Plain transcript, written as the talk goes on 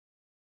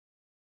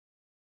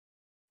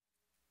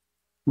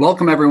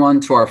Welcome, everyone,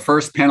 to our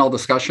first panel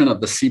discussion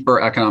of the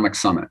CEPR Economic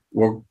Summit.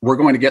 We're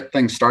going to get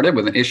things started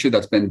with an issue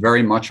that's been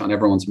very much on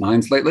everyone's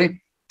minds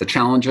lately, the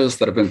challenges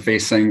that have been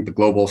facing the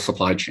global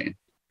supply chain.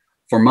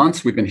 For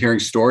months, we've been hearing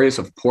stories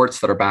of ports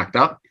that are backed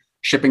up,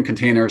 shipping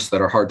containers that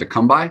are hard to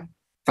come by,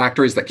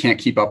 factories that can't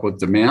keep up with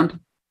demand,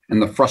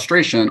 and the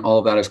frustration all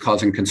of that is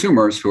causing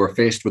consumers who are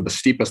faced with the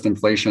steepest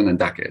inflation in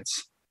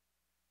decades.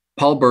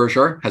 Paul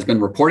Berger has been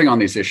reporting on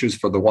these issues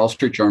for the Wall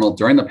Street Journal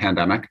during the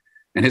pandemic,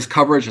 and his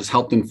coverage has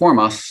helped inform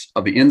us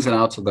of the ins and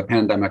outs of the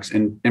pandemic's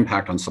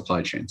impact on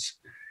supply chains.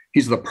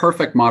 He's the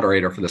perfect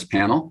moderator for this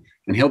panel,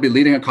 and he'll be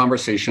leading a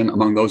conversation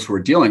among those who are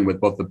dealing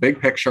with both the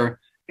big picture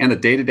and the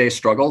day-to-day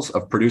struggles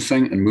of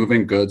producing and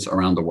moving goods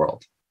around the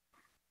world.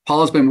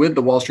 Paul has been with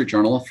the Wall Street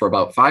Journal for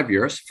about 5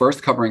 years,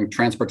 first covering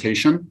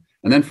transportation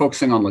and then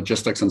focusing on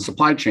logistics and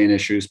supply chain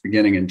issues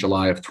beginning in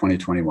July of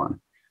 2021.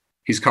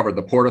 He's covered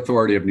the Port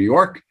Authority of New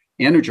York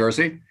and New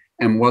Jersey,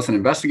 and was an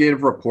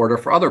investigative reporter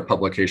for other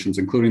publications,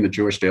 including the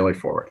Jewish Daily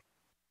Forward.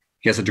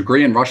 He has a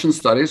degree in Russian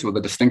studies with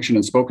a distinction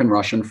in spoken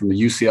Russian from the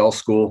UCL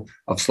School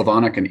of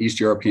Slavonic and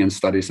East European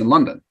Studies in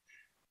London.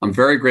 I'm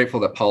very grateful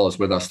that Paul is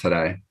with us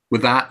today.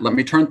 With that, let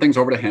me turn things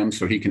over to him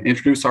so he can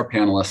introduce our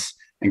panelists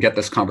and get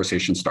this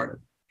conversation started.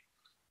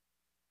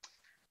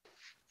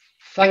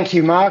 Thank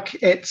you, Mark.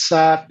 It's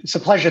a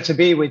pleasure to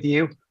be with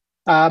you.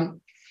 I'm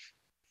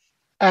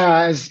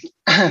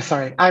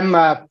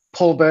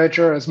Paul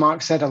Berger, as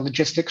Mark said, a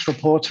logistics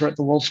reporter at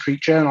the Wall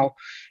Street Journal.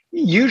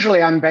 Usually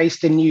I'm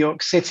based in New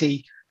York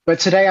City, but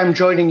today I'm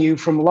joining you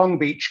from Long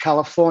Beach,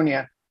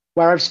 California,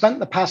 where I've spent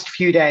the past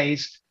few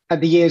days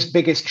at the year's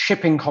biggest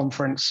shipping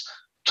conference,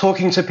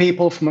 talking to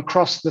people from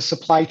across the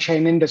supply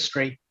chain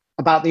industry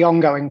about the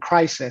ongoing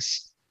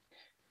crisis.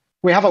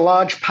 We have a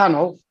large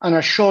panel and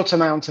a short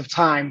amount of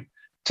time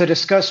to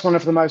discuss one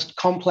of the most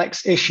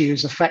complex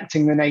issues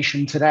affecting the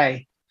nation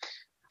today.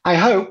 I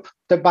hope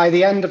that by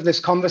the end of this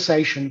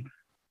conversation,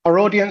 our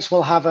audience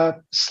will have a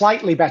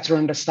slightly better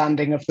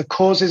understanding of the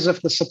causes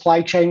of the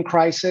supply chain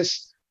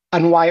crisis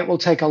and why it will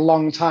take a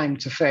long time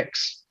to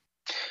fix.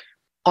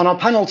 On our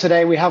panel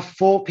today, we have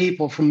 4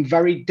 people from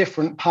very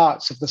different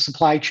parts of the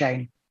supply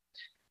chain.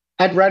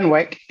 Ed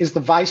Renwick is the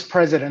Vice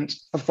President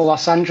of the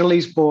Los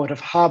Angeles Board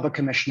of Harbor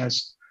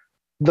Commissioners,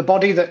 the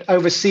body that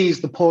oversees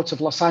the Port of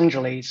Los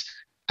Angeles,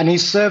 and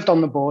he's served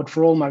on the board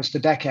for almost a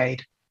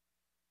decade.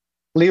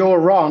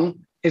 Lior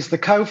is the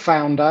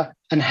co-founder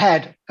and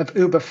head of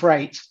Uber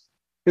Freight,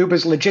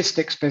 Uber's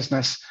logistics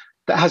business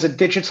that has a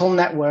digital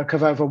network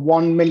of over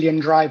 1 million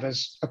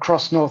drivers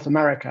across North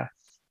America.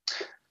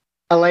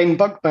 Elaine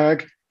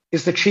Buckberg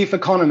is the chief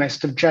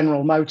economist of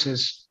General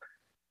Motors.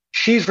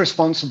 She's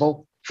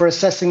responsible for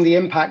assessing the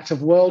impact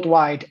of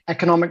worldwide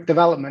economic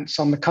developments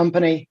on the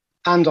company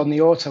and on the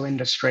auto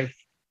industry.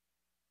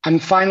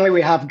 And finally,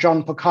 we have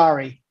John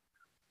Porcari.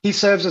 He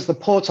serves as the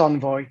port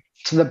envoy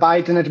to the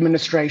Biden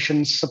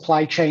administration's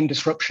Supply Chain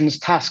Disruptions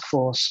Task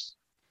Force.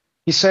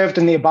 He served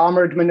in the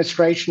Obama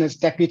administration as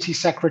Deputy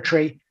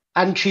Secretary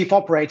and Chief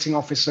Operating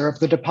Officer of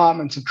the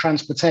Department of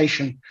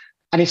Transportation,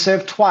 and he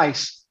served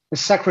twice as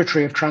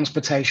Secretary of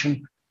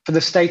Transportation for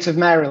the state of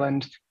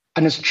Maryland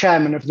and as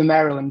Chairman of the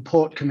Maryland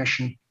Port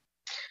Commission.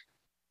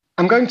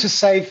 I'm going to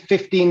save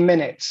 15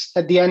 minutes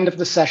at the end of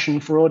the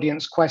session for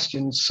audience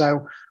questions,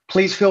 so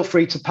please feel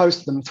free to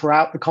post them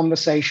throughout the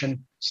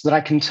conversation so that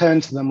I can turn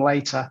to them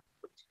later.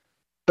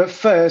 But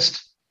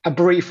first, a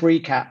brief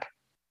recap.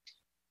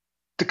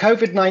 The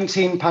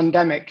COVID-19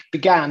 pandemic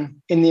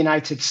began in the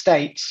United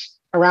States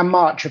around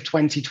March of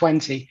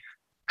 2020,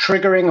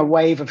 triggering a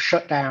wave of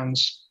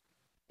shutdowns.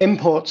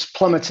 Imports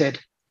plummeted,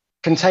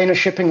 container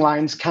shipping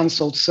lines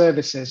canceled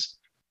services,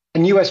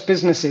 and US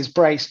businesses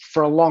braced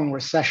for a long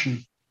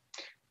recession.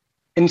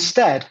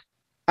 Instead,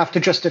 after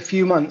just a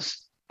few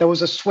months, there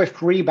was a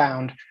swift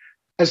rebound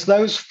as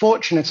those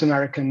fortunate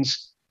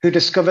Americans who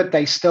discovered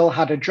they still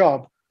had a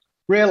job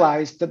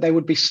realized that they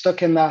would be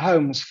stuck in their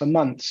homes for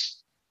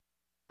months.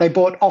 They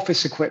bought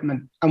office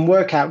equipment and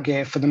workout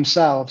gear for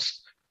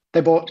themselves.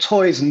 They bought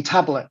toys and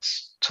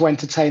tablets to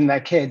entertain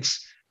their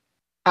kids.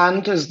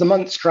 And as the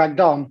months dragged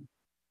on,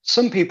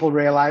 some people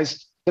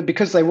realized that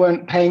because they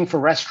weren't paying for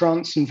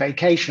restaurants and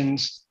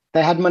vacations,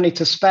 they had money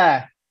to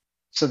spare.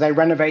 So they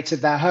renovated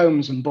their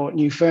homes and bought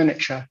new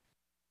furniture.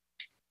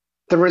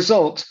 The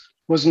result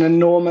was an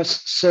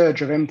enormous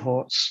surge of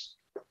imports.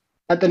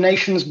 At the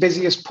nation's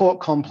busiest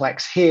port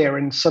complex here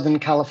in Southern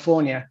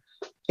California,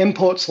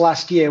 imports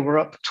last year were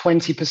up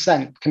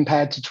 20%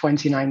 compared to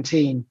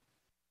 2019.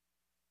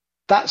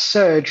 That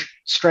surge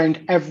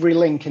strained every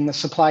link in the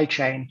supply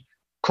chain,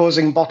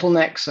 causing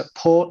bottlenecks at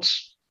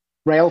ports,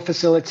 rail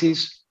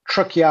facilities,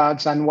 truck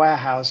yards, and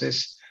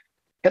warehouses.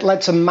 It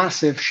led to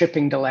massive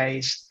shipping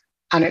delays,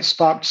 and it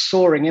sparked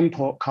soaring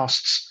import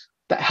costs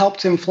that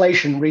helped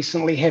inflation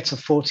recently hit a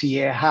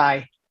 40-year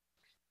high.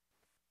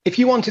 If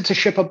you wanted to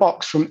ship a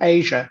box from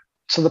Asia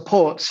to the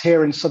ports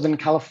here in Southern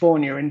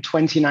California in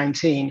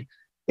 2019,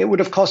 it would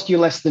have cost you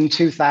less than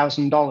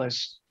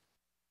 $2,000.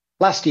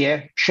 Last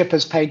year,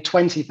 shippers paid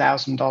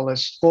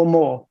 $20,000 or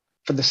more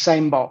for the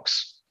same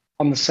box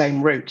on the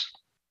same route.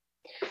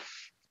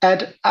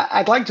 Ed,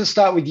 I'd like to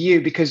start with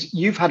you because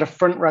you've had a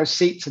front row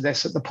seat to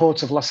this at the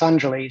Port of Los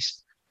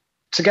Angeles.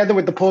 Together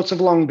with the Port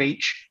of Long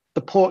Beach,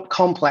 the port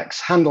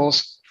complex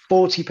handles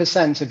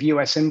 40% of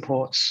US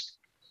imports.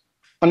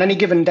 On any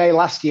given day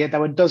last year, there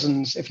were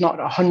dozens, if not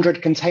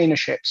 100 container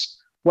ships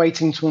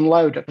waiting to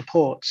unload at the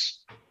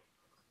ports.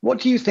 What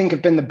do you think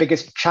have been the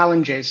biggest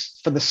challenges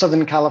for the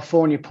Southern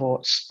California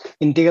ports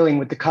in dealing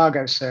with the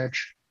cargo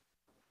surge?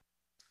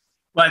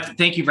 Well,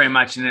 thank you very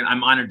much. And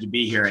I'm honored to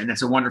be here. And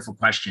that's a wonderful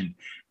question.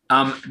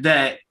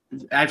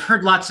 I've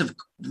heard lots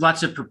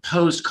of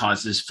proposed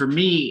causes. For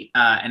me,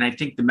 and I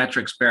think the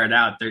metrics bear it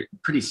out, they're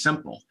pretty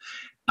simple.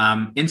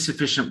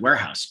 Insufficient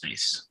warehouse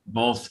space,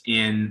 both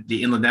in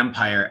the Inland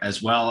Empire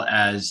as well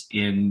as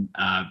in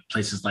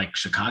places like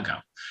Chicago.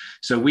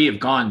 So we have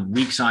gone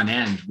weeks on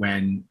end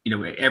when,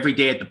 every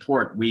day at the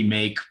port, we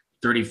make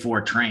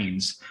 34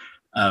 trains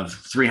of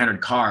 300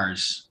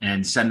 cars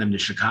and send them to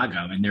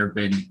Chicago. And there have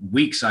been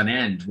weeks on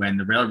end when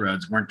the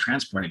railroads weren't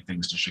transporting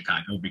things to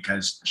Chicago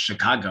because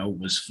Chicago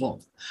was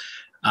full.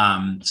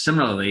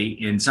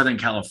 Similarly, in Southern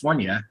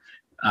California,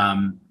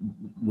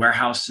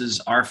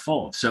 warehouses are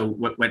full. So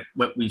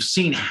what we've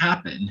seen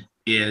happen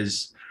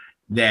is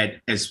that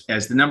as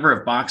the number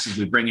of boxes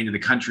we bring into the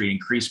country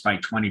increased by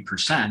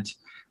 20%,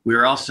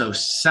 we're also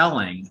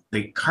selling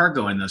the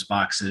cargo in those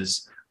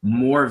boxes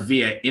more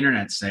via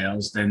internet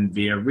sales than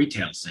via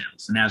retail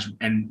sales.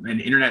 And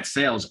internet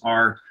sales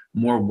are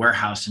more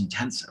warehouse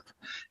intensive.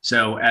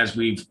 So as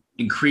we've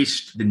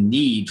increased the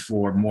need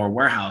for more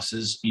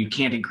warehouses, you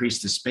can't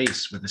increase the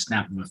space with a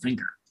snap of a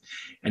finger.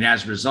 And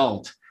as a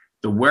result,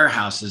 the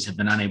warehouses have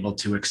been unable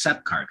to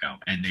accept cargo,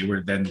 and they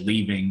were then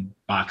leaving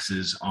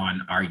boxes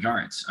on our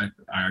yards, on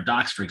our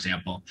docks, for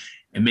example,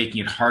 and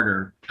making it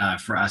harder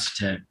for us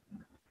to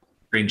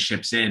bring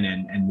ships in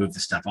and move the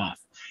stuff off.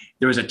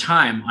 There was a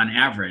time on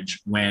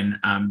average when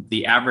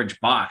the average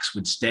box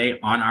would stay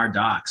on our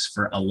docks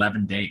for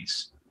 11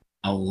 days,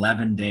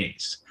 11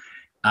 days.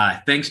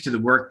 Thanks to the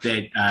work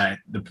that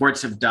the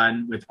ports have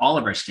done with all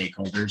of our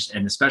stakeholders,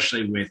 and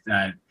especially with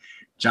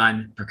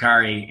John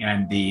Porcari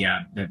and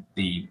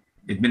the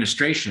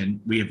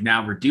administration, we have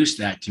now reduced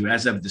that to,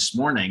 as of this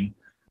morning,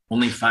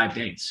 only 5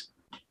 days,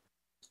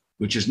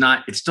 which is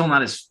it's still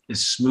not as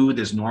smooth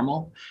as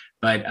normal.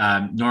 But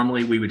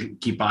normally we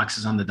would keep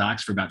boxes on the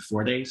docks for about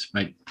 4 days.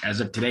 But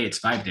as of today, it's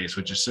 5 days,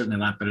 which is certainly a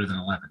lot better than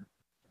 11.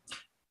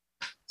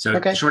 So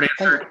okay. Short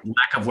answer,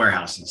 lack of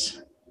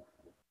warehouses.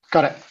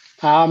 Got it.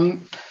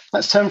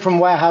 Let's turn from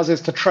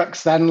warehouses to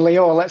trucks then.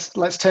 Lior,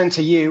 let's turn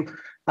to you.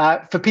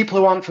 For people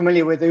who aren't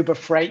familiar with Uber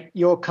Freight,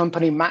 your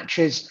company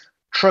matches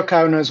truck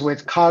owners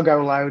with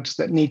cargo loads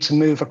that need to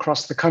move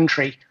across the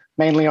country,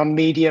 mainly on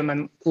medium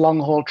and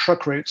long-haul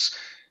truck routes.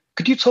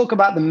 Could you talk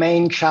about the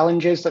main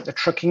challenges that the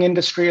trucking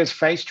industry has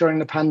faced during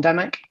the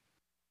pandemic?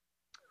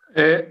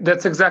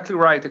 That's exactly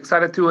right.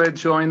 Excited to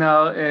join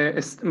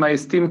my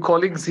esteemed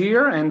colleagues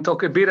here and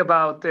talk a bit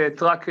about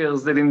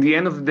truckers that in the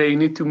end of the day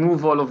need to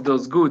move all of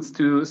those goods.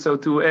 So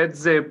to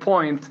Ed's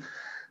point,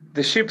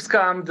 the ships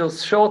come, they're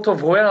short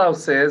of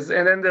warehouses,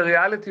 and then the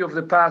reality of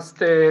the past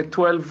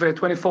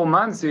 24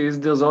 months is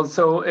there's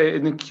also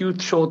an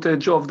acute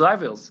shortage of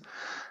drivers.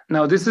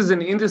 Now, this is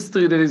an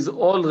industry that is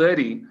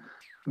already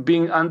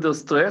being under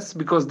stress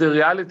because the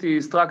reality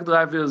is truck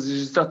drivers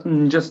is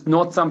just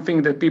not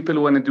something that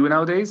people want to do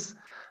nowadays.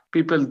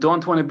 People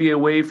don't want to be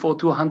away for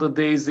 200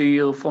 days a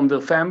year from their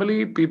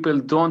family. People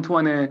don't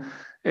want to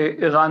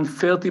run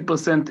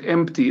 30%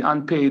 empty,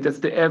 unpaid. That's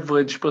the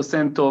average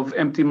percent of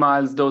empty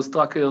miles those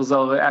truckers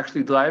are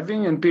actually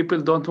driving. And people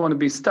don't want to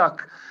be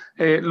stuck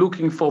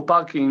looking for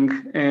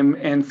parking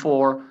and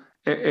for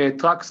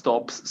truck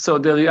stops. So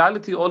the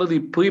reality already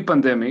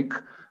pre-pandemic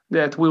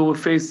that we were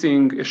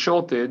facing a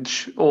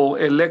shortage or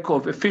a lack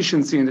of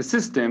efficiency in the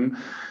system.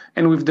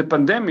 And with the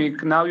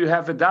pandemic, now you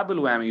have a double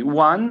whammy.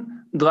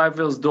 One,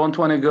 drivers don't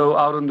want to go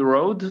out on the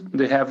road.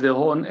 They have their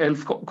own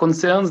health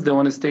concerns. They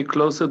want to stay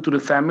closer to the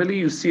family.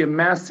 You see a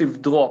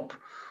massive drop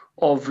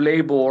of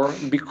labor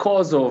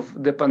because of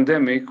the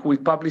pandemic. We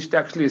published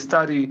actually a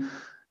study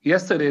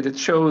yesterday that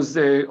shows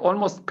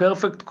almost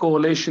perfect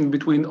correlation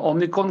between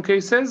Omicron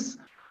cases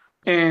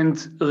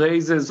and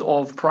raises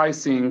of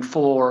pricing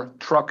for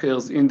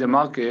truckers in the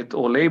market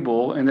or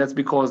labor, and that's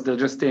because they're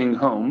just staying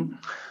home.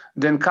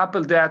 Then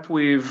couple that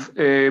with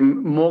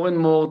more and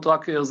more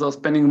truckers are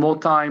spending more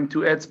time,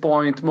 to Ed's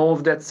point, more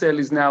of that sale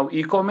is now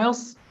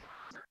e-commerce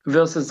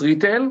versus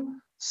retail.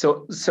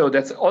 So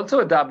that's also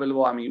a double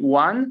whammy.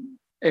 One,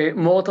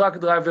 more truck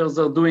drivers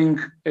are doing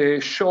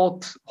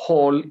short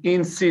haul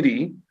in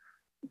city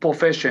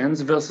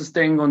professions versus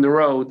staying on the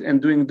road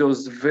and doing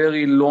those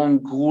very long,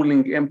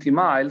 grueling, empty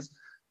miles.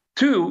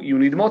 Two, you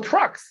need more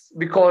trucks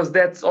because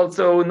that's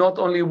also not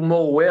only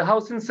more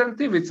warehouse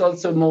incentive, it's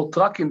also more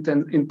truck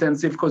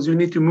intensive because you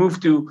need to move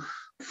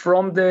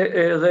from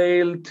the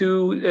rail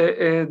to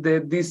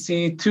the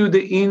DC to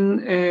the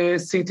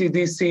in-city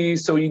DC.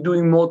 So you're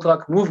doing more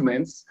truck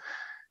movements.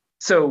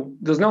 So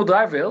there's no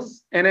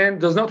drivers and then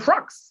there's no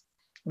trucks.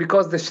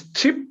 because the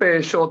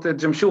chip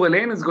shortage, I'm sure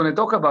Elaine is going to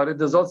talk about it,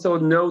 there's also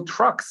no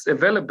trucks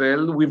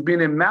available. We've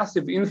been a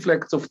massive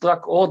influx of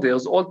truck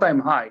orders, all-time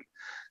high.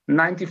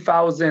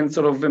 90,000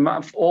 sort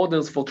of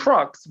orders for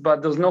trucks,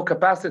 but there's no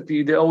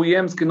capacity. The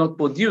OEMs cannot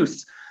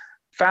produce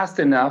fast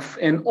enough.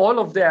 And all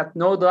of that,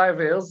 no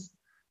drivers,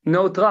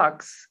 no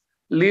trucks,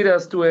 lead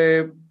us to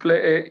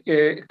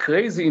a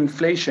crazy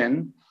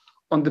inflation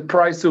on the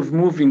price of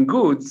moving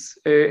goods.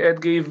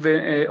 Ed gave,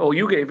 or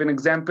you gave an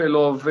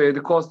example of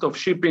the cost of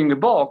shipping a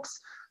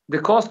box. The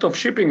cost of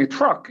shipping a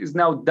truck is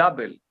now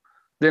double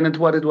than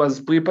what it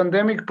was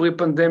pre-pandemic.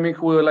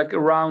 Pre-pandemic, we were like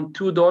around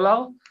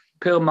 $2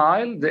 per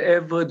mile, the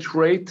average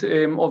rate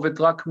of a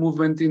truck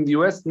movement in the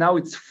US. Now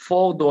it's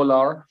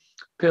 $4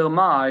 per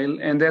mile,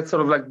 and that's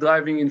sort of like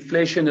driving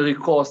inflationary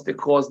cost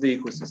across the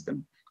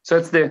ecosystem. So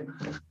it's the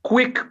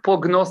quick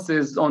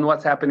prognosis on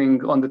what's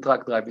happening on the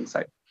truck driving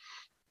side.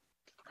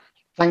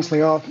 Thanks,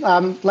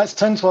 Lior. Let's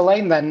turn to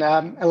Elaine then.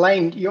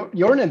 Elaine,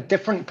 you're in a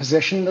different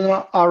position than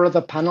our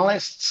other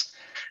panelists.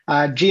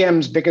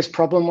 GM's biggest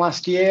problem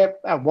last year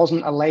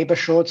wasn't a labor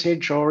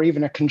shortage or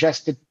even a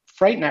congested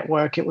freight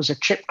network, it was a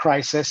chip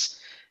crisis.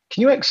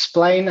 Can you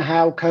explain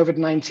how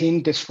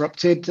COVID-19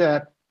 disrupted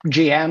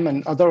GM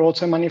and other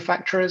auto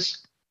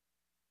manufacturers?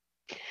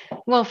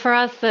 Well, for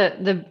us,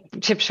 the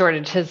chip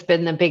shortage has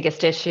been the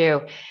biggest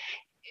issue.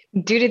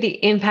 Due to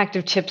the impact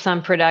of chips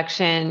on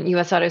production,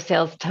 U.S. auto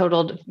sales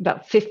totaled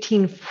about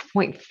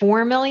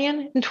 15.4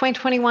 million in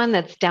 2021.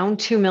 That's down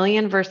 2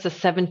 million versus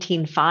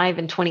 17.5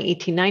 in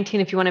 2018-19,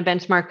 if you want to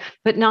benchmark,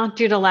 but not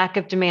due to lack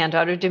of demand.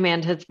 Auto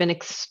demand has been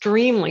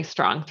extremely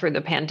strong through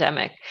the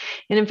pandemic.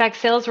 And in fact,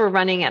 sales were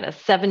running at a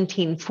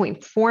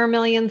 17.4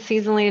 million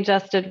seasonally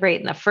adjusted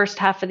rate in the first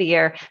half of the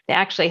year. They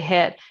actually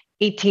hit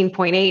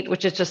 18.8,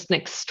 which is just an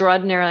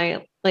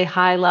extraordinarily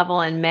high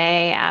level in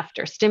May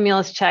after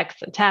stimulus checks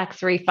and tax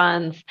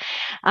refunds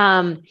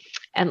and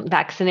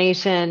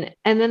vaccination.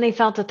 And then they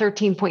fell to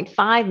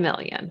 13.5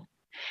 million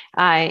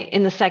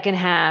in the second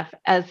half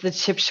as the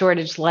chip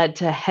shortage led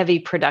to heavy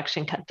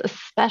production cuts,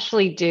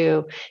 especially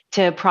due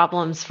to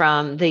problems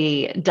from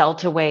the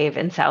Delta wave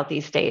in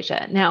Southeast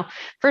Asia. Now,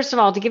 first of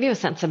all, to give you a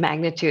sense of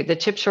magnitude, the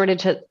chip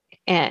shortage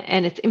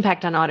and its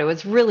impact on auto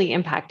has really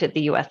impacted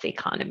the US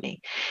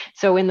economy.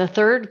 So in the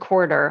third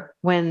quarter,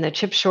 when the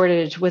chip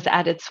shortage was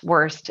at its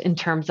worst in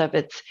terms of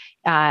its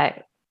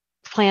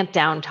plant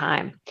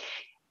downtime,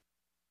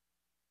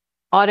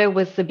 auto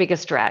was the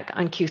biggest drag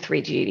on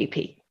Q3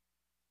 GDP.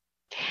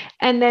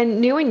 And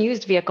then new and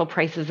used vehicle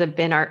prices have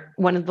been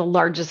one of the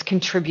largest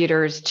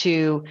contributors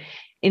to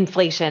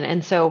inflation.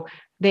 And so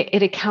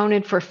it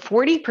accounted for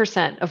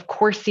 40% of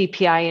core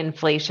CPI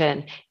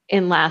inflation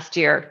in last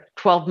year,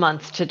 12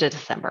 months to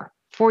December,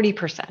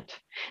 40%.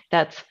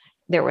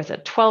 There was a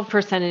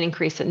 12%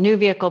 increase in new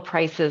vehicle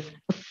prices,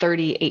 a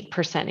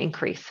 38%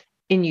 increase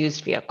in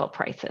used vehicle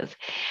prices.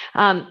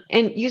 And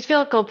used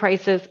vehicle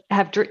prices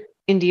have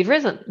indeed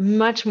risen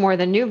much more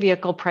than new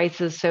vehicle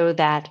prices, so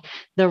that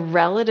the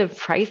relative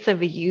price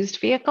of a used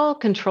vehicle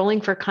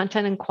controlling for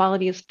content and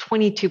quality is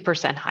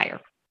 22% higher.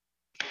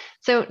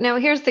 So now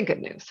here's the good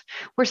news.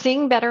 We're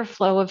seeing better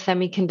flow of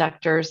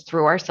semiconductors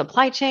through our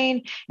supply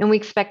chain, and we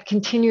expect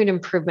continued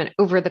improvement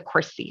over the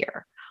course of the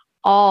year.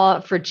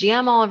 For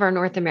GM, all of our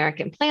North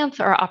American plants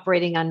are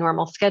operating on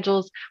normal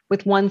schedules,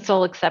 with one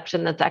sole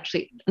exception that's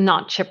actually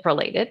not chip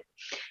related.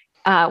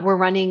 We're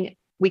running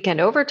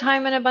weekend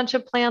overtime in a bunch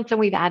of plants,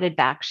 and we've added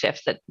back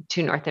shifts at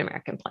 2 North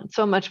American plants.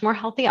 So a much more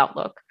healthy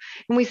outlook.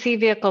 And we see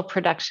vehicle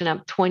production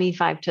up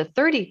 25 to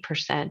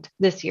 30%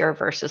 this year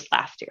versus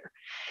last year.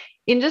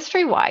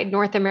 Industry-wide,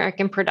 North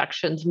American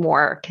production's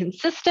more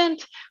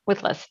consistent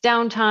with less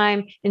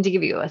downtime. And to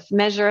give you a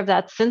measure of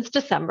that, since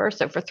December,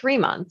 so for 3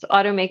 months,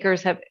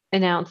 automakers have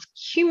announced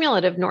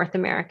cumulative North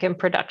American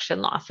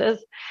production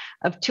losses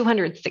of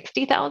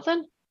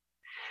 260,000.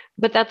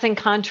 But that's in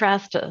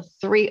contrast to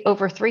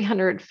over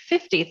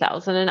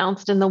 350,000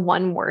 announced in the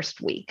one worst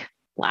week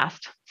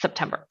last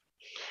September.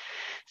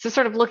 So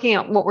sort of looking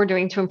at what we're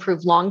doing to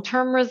improve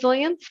long-term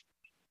resilience,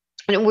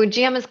 and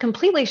GM is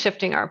completely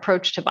shifting our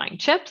approach to buying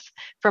chips,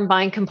 from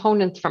buying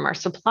components from our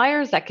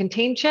suppliers that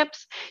contain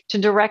chips to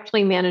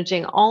directly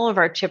managing all of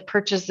our chip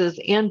purchases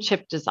and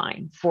chip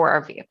design for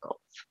our vehicles.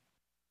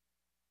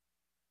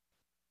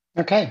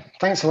 Okay,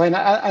 thanks, Elaine.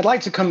 I'd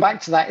like to come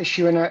back to that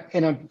issue in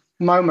a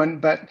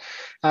moment, but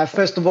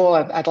first of all,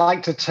 I'd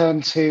like to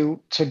turn to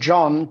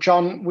John.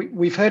 John,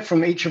 we've heard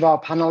from each of our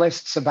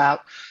panelists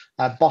about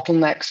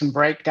bottlenecks and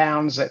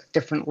breakdowns at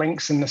different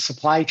links in the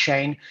supply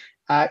chain.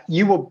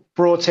 You were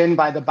brought in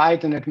by the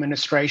Biden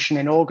administration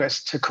in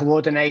August to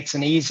coordinate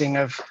an easing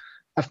of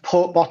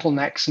port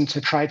bottlenecks and to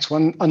try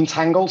to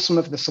untangle some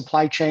of the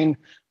supply chain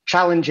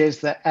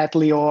challenges that Ed,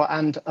 Lior,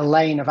 and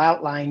Elaine have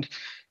outlined.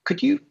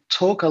 Could you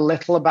talk a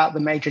little about the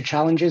major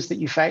challenges that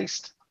you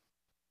faced?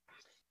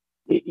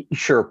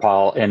 Sure,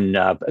 Paul, and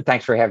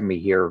thanks for having me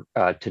here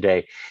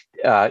today.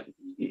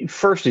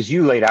 first, as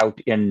you laid out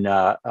in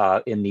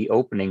the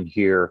opening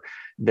here,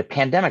 the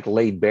pandemic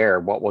laid bare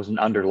what was an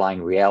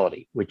underlying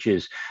reality, which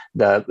is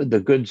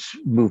the goods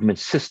movement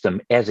system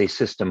as a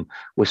system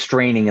was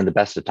straining in the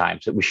best of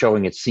times. It was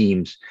showing its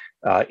seams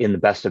in the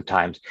best of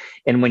times.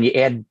 And when you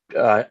add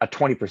a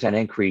 20%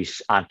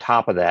 increase on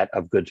top of that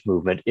of goods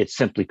movement, it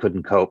simply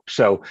couldn't cope.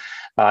 So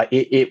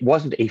it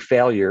wasn't a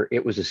failure,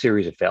 it was a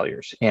series of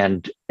failures.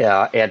 And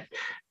at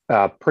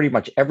pretty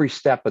much every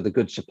step of the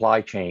goods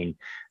supply chain,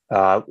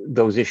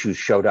 those issues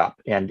showed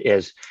up. And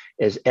as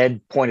Ed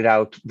pointed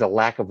out, the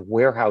lack of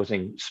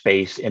warehousing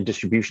space and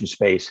distribution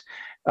space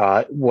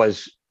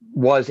was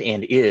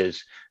and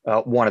is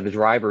one of the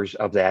drivers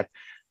of that.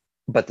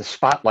 But the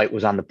spotlight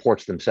was on the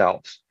ports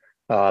themselves.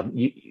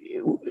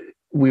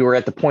 We were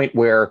at the point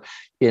where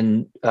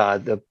in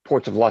the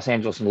ports of Los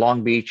Angeles and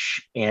Long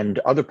Beach and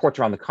other ports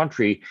around the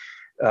country,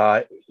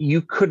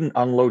 you couldn't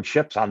unload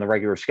ships on the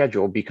regular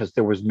schedule because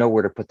there was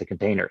nowhere to put the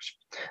containers.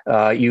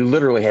 You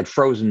literally had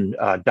frozen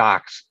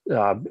docks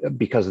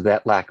because of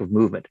that lack of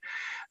movement.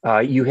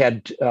 You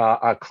had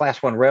a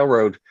Class 1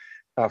 railroad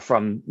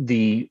from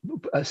the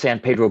San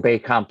Pedro Bay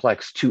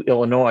complex to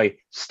Illinois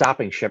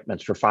stopping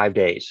shipments for 5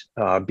 days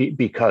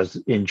because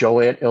in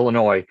Joliet,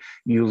 Illinois,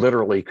 you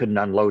literally couldn't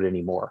unload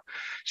anymore.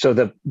 So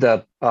the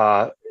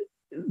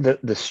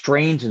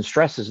strains and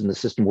stresses in the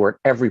system were at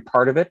every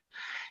part of it.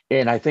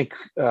 And I think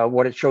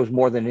what it shows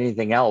more than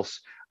anything else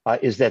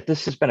is that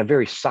this has been a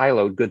very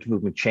siloed goods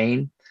movement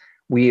chain.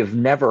 We have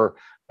never,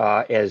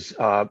 as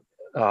a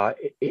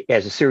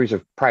series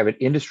of private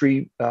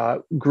industry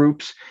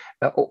groups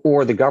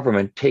or the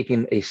government,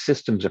 taken a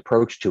systems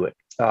approach to it.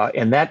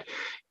 And that,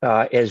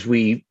 as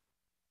we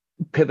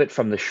pivot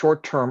from the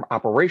short-term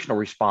operational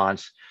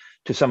response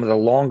to some of the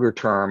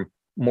longer-term,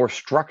 more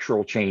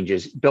structural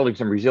changes, building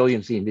some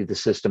resiliency into the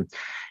system,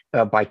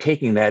 by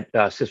taking that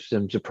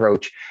systems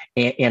approach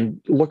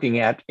and looking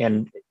at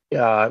and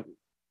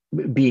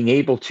being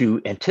able to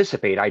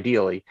anticipate,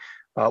 ideally,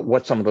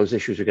 what some of those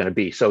issues are going to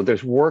be. So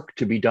there's work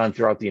to be done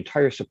throughout the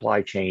entire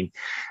supply chain.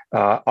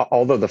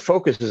 Although the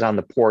focus is on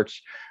the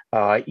ports,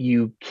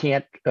 you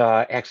can't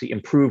actually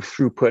improve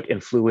throughput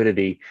and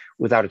fluidity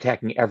without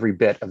attacking every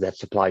bit of that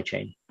supply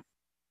chain.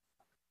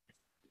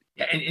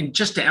 Yeah, and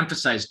just to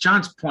emphasize,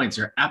 John's points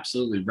are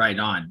absolutely right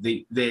on.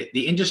 The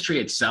industry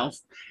itself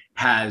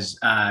has,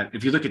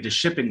 if you look at the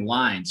shipping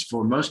lines,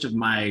 for most of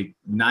my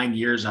 9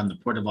 years on the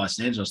Port of Los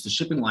Angeles, the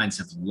shipping lines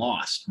have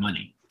lost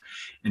money.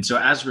 And so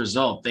as a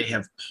result, they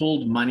have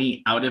pulled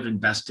money out of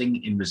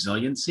investing in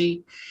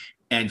resiliency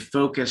and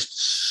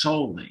focused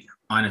solely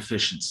on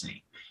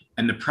efficiency.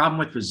 And the problem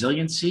with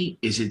resiliency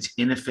is it's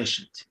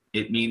inefficient.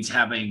 It means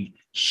having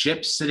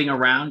ships sitting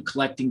around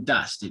collecting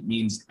dust. It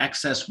means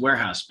excess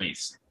warehouse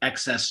space,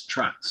 excess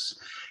trucks,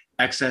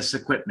 excess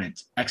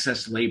equipment,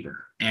 excess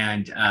labor.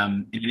 And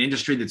in an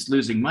industry that's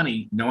losing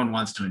money, no one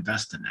wants to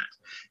invest in that.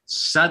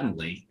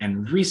 Suddenly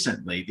and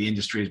recently, the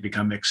industry has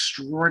become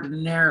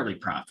extraordinarily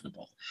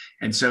profitable.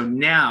 And so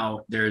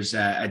now there's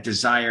a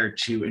desire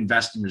to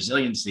invest in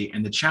resiliency.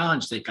 And the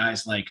challenge that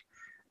guys like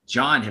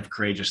John have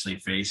courageously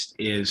faced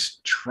is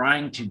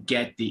trying to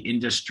get the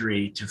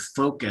industry to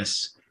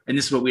focus, and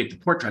this is what we at the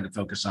port try to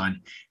focus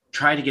on,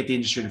 try to get the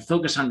industry to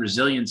focus on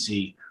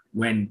resiliency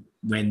when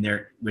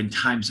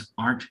times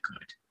aren't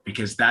good,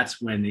 because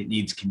that's when it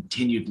needs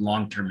continued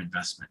long-term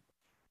investment.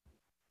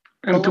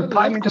 And to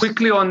pipe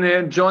quickly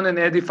on John and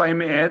Ed, if I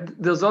may add,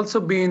 there's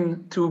also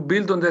been, to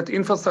build on that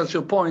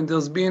infrastructure point,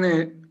 there's been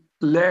a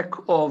lack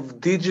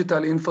of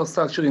digital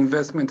infrastructure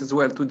investment as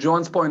well. To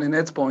John's point and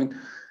Ed's point,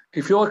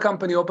 if you're a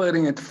company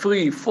operating at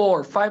 3,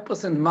 4,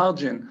 5%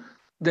 margin,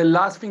 the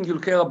last thing you'll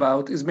care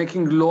about is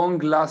making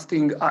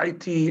long-lasting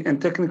IT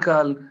and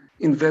technical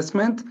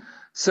investment.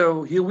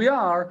 So here we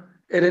are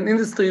at an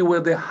industry where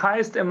the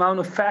highest amount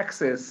of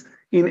faxes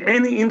in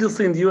any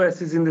industry in the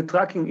US is in the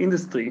trucking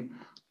industry.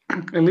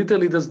 And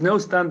literally there's no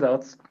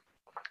standards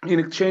in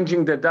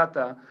exchanging the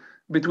data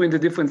between the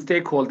different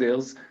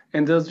stakeholders.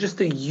 And there's just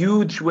a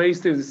huge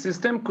waste in the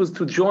system because,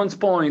 to John's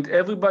point,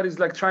 everybody's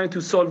like trying to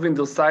solve in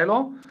their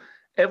silo.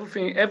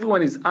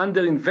 Everyone is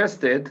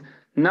underinvested.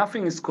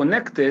 Nothing is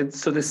connected.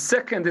 So the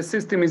second the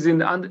system is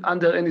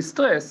under any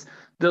stress,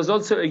 there's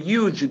also a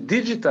huge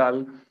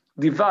digital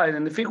divide.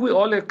 And I think we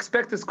all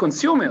expect as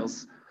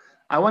consumers,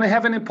 I want to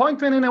have an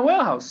appointment in a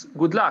warehouse.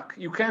 Good luck.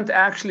 You can't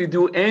actually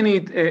do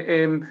any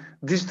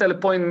digital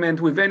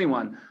appointment with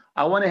anyone.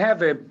 I want to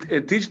have a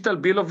digital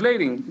bill of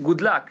lading.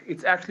 Good luck.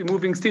 It's actually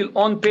moving still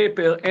on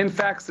paper and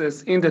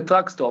faxes in the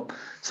truck stop.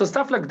 So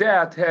stuff like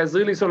that has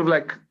really sort of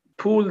like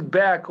pulled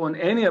back on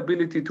any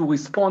ability to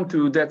respond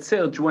to that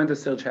surge when the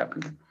surge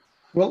happens.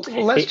 Well,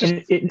 let's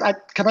just,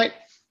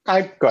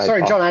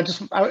 sorry, John, I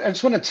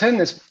just want to turn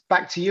this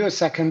back to you a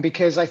second,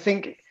 because I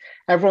think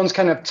everyone's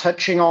kind of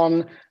touching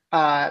on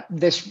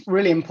this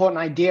really important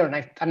idea,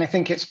 and I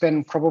think it's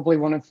been probably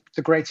one of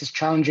the greatest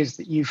challenges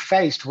that you've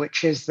faced,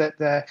 which is that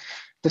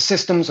the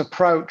systems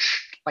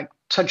approach like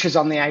touches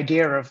on the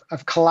idea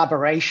of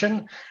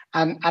collaboration.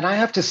 And I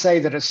have to say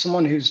that as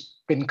someone who's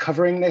been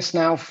covering this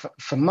now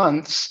for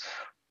months,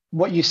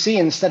 what you see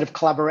instead of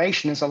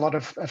collaboration is a lot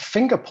of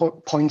finger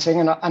pointing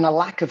and a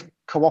lack of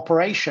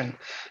cooperation.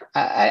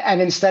 And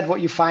instead,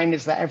 what you find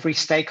is that every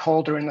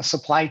stakeholder in the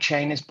supply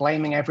chain is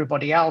blaming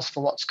everybody else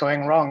for what's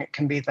going wrong. It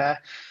can be the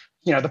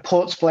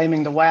ports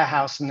blaming the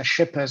warehouse and the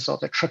shippers, or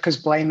the truckers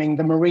blaming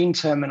the marine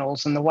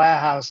terminals and the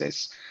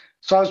warehouses.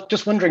 So I was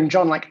just wondering,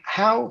 John, like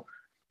how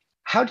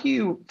do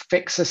you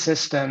fix a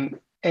system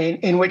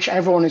in which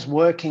everyone is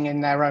working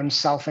in their own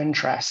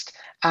self-interest?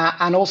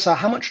 And also,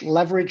 how much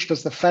leverage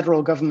does the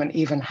federal government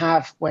even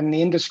have when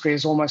the industry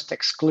is almost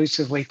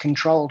exclusively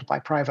controlled by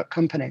private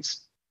companies?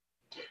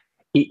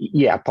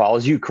 Yeah, Paul,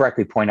 as you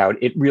correctly point out,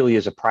 it really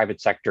is a private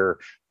sector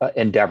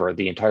endeavor,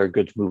 the entire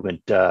goods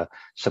movement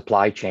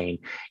supply chain.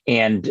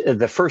 And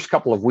the first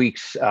couple of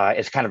weeks,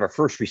 as kind of a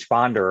first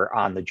responder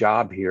on the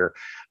job here,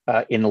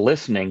 in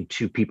listening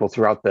to people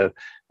throughout the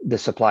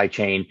supply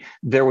chain,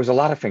 there was a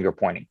lot of finger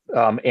pointing.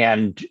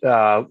 And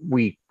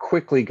we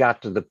quickly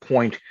got to the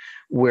point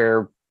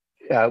where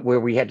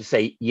we had to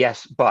say,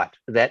 yes, but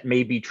that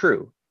may be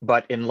true.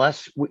 But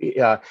unless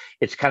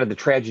it's kind of the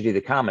tragedy of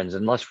the commons,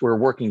 unless we're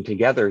working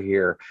together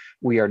here,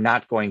 we are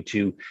not going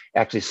to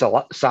actually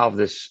solve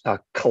this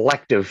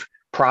collective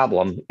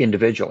problem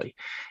individually.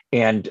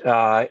 And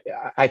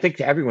I think,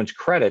 to everyone's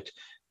credit,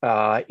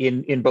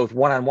 in both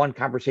one-on-one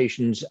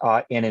conversations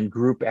and in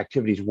group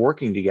activities,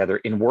 working together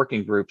in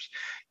working groups,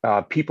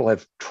 people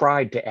have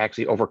tried to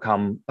actually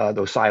overcome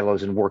those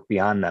silos and work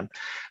beyond them.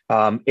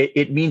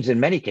 It means, in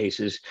many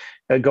cases,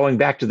 going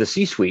back to the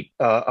C-suite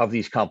of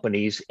these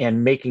companies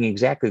and making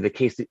exactly the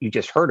case that you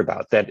just heard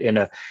about, that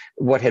in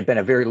what had been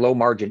a very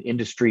low-margin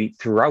industry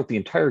throughout the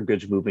entire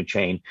goods movement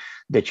chain,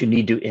 that you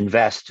need to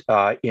invest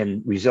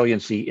in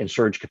resiliency, in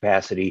surge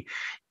capacity,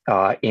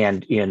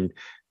 and in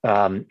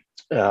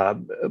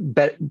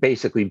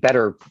basically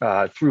better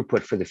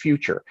throughput for the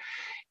future.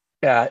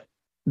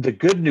 The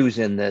good news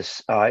in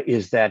this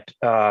is that,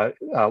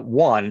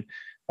 one,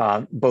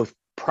 both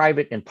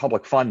private and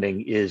public funding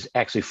is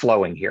actually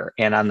flowing here.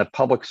 And on the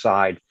public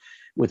side,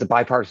 with the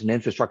bipartisan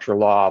infrastructure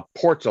law,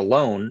 ports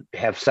alone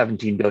have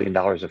 $17 billion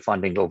of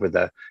funding over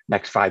the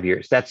next 5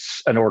 years.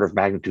 That's an order of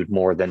magnitude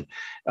more than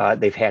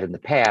they've had in the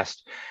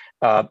past.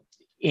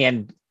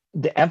 And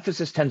the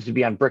emphasis tends to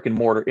be on brick and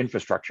mortar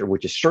infrastructure,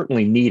 which is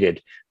certainly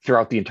needed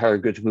throughout the entire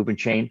goods movement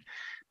chain.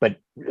 But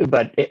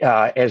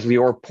as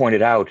Lior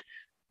pointed out,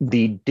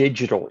 the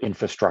digital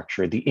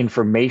infrastructure, the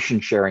information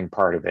sharing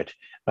part of it,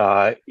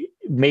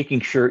 making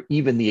sure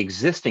even the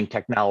existing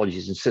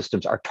technologies and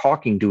systems are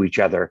talking to each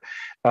other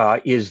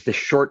is the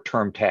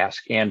short-term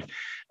task. And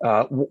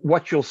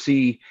what you'll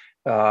see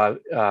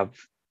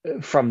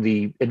from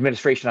the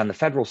administration on the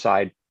federal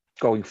side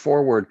going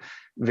forward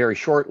very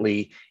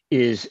shortly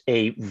is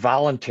a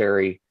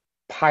voluntary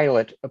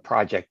pilot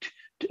project,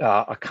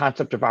 a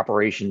concept of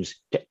operations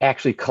to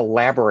actually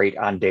collaborate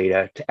on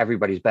data to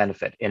everybody's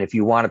benefit. And if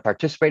you want to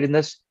participate in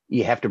this,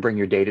 you have to bring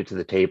your data to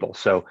the table.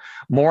 So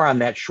more on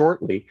that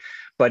shortly,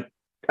 but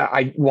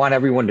I want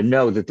everyone to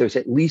know that there's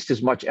at least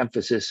as much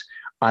emphasis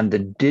on the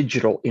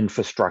digital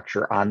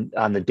infrastructure, on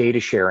the data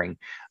sharing,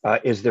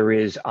 as there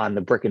is on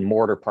the brick and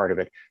mortar part of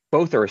it.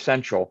 Both are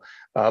essential,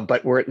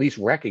 but we're at least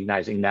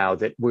recognizing now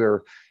that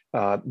we're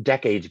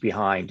decades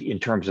behind in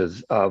terms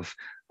of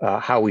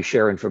how we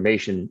share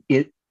information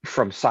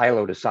from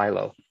silo to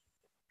silo.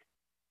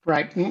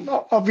 Right.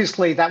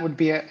 Obviously, that would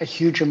be a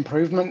huge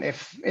improvement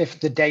if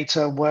the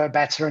data were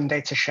better and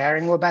data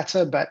sharing were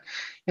better. But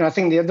I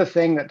think the other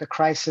thing that the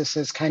crisis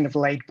has kind of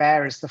laid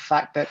bare is the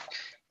fact that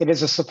it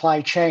is a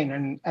supply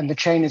chain, and the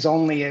chain is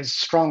only as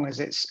strong as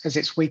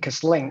its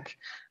weakest link.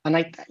 And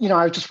I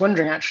was just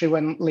wondering, actually,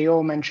 when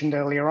Lior mentioned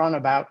earlier on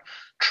about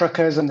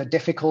truckers and the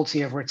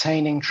difficulty of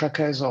retaining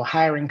truckers or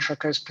hiring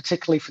truckers,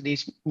 particularly for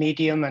these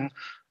medium and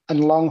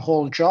long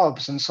haul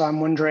jobs. And so I'm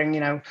wondering,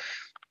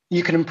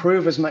 you can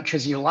improve as much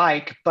as you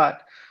like,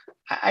 but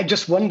I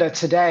just wonder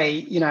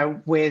today,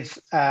 with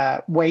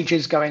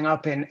wages going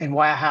up in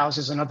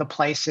warehouses and other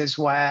places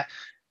where,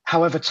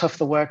 however tough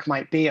the work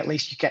might be, at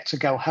least you get to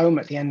go home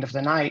at the end of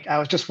the night. I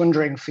was just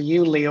wondering for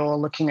you, Lior,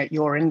 looking at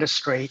your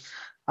industry,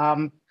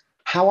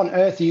 how on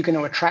earth are you going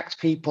to attract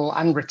people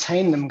and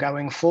retain them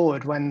going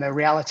forward when the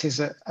realities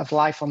of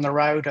life on the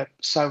road are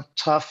so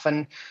tough,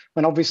 and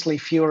when obviously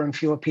fewer and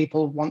fewer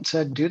people want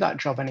to do that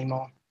job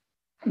anymore?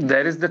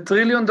 That is the $1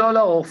 trillion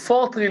or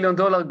 $4 trillion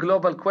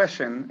global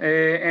question,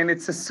 and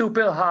it's a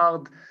super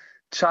hard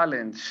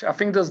challenge. I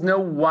think there's no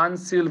one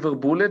silver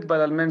bullet,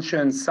 but I'll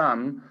mention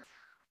some.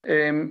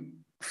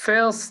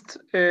 First,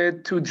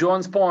 to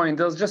John's point,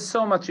 there's just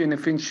so much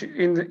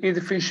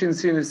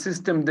inefficiency in the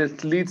system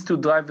that leads to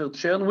driver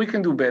churn. We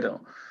can do better.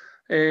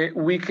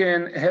 We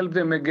can help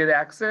them get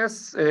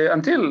access.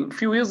 Until a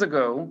few years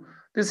ago,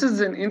 this is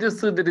an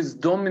industry that is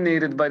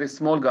dominated by the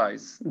small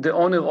guys, the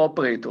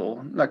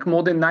owner-operator. Like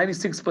more than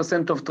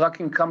 96% of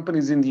trucking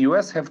companies in the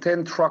US have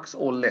 10 trucks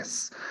or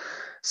less.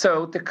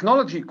 So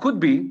technology could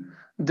be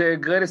the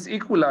greatest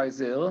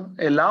equalizer,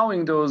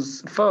 allowing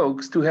those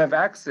folks to have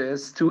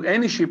access to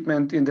any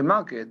shipment in the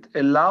market,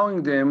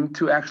 allowing them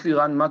to actually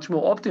run much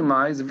more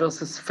optimized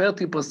versus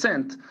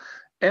 30%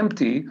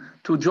 empty,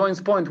 to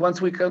John's point,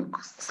 once we can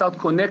start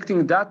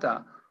connecting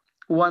data,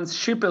 once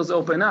shippers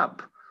open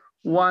up,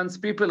 once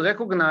people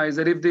recognize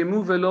that if they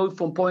move a load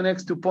from point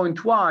X to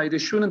point Y, they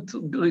shouldn't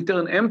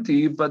return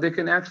empty, but they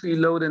can actually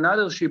load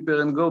another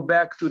shipper and go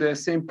back to the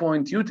same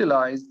point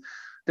utilized,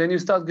 then you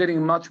start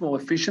getting much more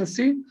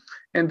efficiency.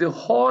 And the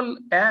whole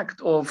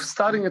act of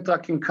starting a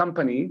trucking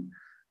company,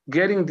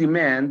 getting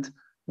demand,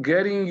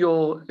 getting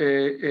your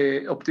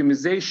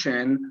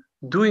optimization,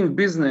 doing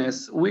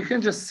business, we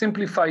can just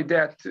simplify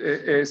that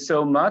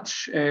so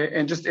much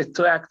and just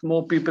attract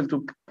more people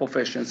to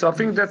profession. So I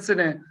think that's in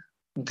a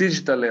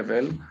digital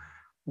level.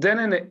 Then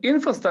in the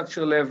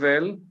infrastructure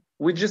level,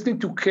 we just need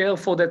to care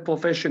for that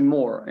profession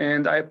more.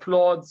 And I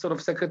applaud sort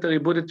of Secretary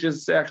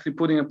Buttigieg actually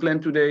putting a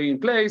plan today in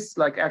place,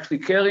 like actually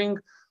caring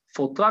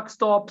for truck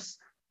stops,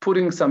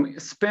 putting some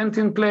spend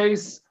in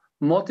place,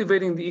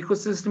 motivating the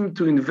ecosystem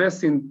to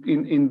invest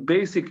in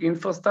basic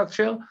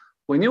infrastructure.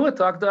 When you're a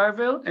truck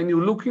driver and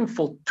you're looking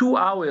for 2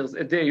 hours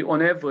a day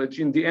on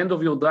average in the end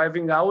of your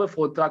driving hour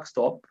for a truck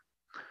stop,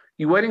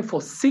 you're waiting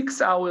for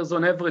 6 hours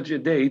on average a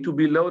day to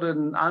be loaded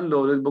and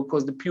unloaded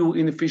because the pure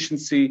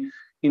inefficiency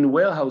in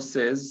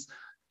warehouses,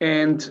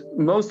 and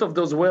most of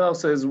those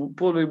warehouses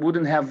probably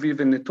wouldn't have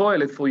even a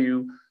toilet for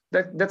you.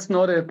 That's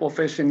not a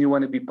profession you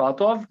want to be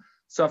part of.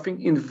 So I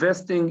think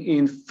investing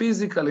in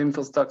physical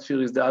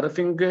infrastructure is the other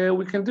thing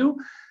we can do.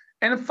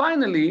 And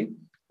finally,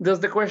 there's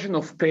the question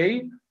of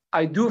pay.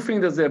 I do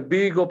think there's a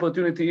big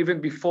opportunity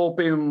even before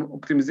pay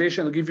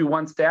optimization. I'll give you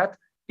one stat.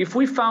 If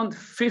we found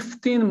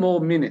 15 more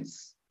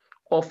minutes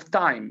of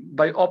time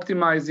by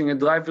optimizing a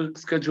driver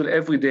schedule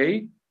every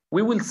day,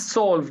 we will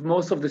solve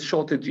most of the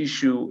shortage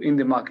issue in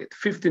the market,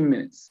 15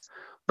 minutes.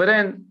 But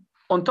then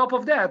on top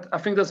of that, I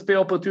think there's pay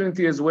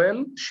opportunity as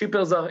well.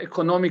 Shippers are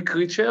economic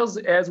creatures.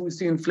 As we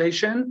see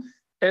inflation,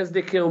 as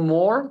they care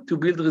more to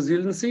build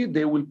resiliency,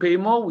 they will pay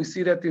more. We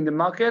see that in the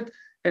market,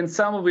 and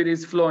some of it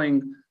is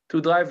flowing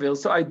to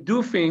drivers. So I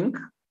do think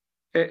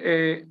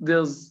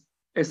there's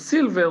a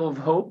silver of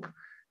hope.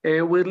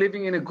 We're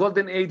living in a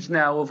golden age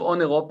now of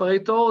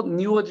owner-operator.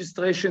 New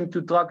registration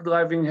to truck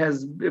driving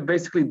has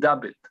basically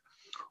doubled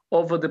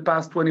over the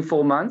past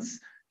 24 months.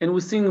 And we're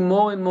seeing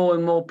more and more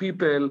and more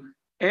people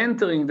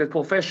entering the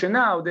profession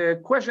now. The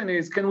question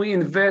is, can we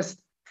invest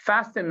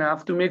fast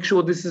enough to make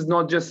sure this is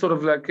not just sort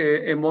of like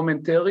a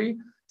momentary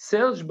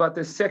surge, but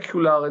a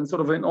secular and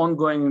sort of an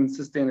ongoing and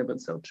sustainable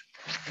surge?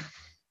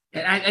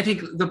 And I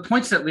think the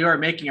points that Lior are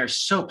making are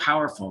so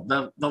powerful.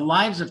 The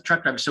lives of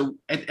truck drivers. So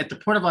at the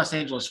Port of Los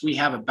Angeles, we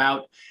have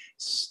about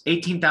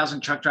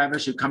 18,000 truck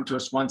drivers who come to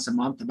us once a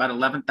month, about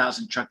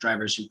 11,000 truck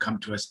drivers who come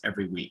to us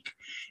every week.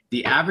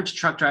 The average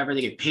truck driver,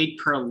 they get paid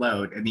per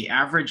load, and the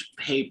average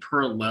pay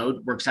per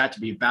load works out to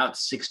be about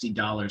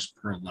 $60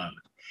 per load.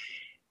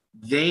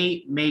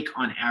 They make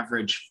on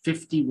average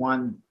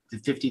 $51,000 to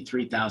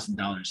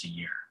 $53,000 a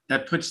year.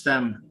 That puts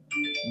them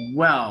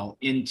well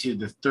into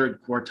the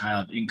third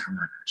quartile of income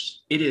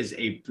earners. It is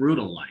a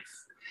brutal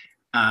life.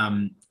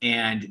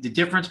 And the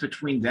difference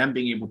between them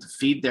being able to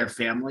feed their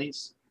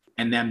families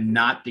and them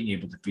not being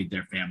able to feed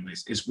their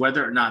families is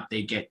whether or not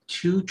they get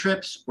 2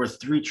 trips or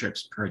 3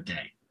 trips per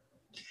day.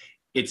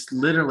 It's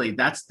literally,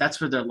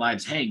 that's where their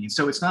lives hang. And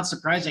so it's not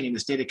surprising in the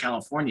state of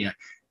California,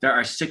 there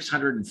are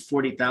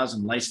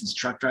 640,000 licensed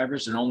truck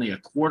drivers and only a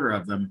quarter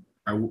of them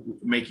are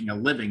making a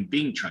living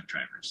being truck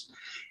drivers.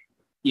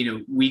 You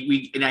know,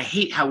 and I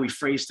hate how we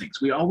phrase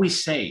things. We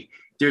always say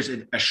there's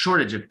a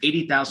shortage of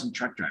 80,000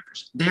 truck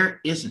drivers.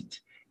 There isn't.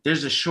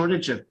 There's a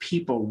shortage of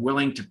people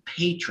willing to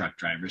pay truck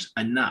drivers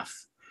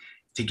enough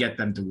to get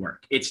them to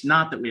work. It's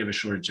not that we have a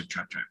shortage of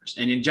truck drivers.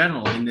 And in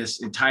general, in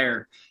this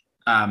entire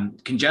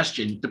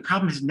congestion, the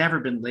problem has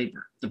never been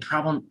labor. The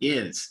problem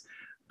is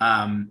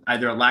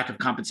either a lack of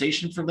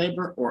compensation for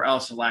labor or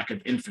else a lack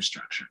of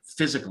infrastructure,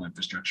 physical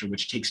infrastructure,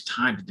 which takes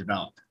time to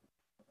develop.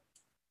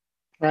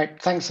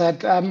 Right, thanks,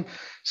 Ed.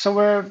 So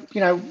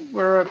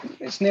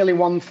it's nearly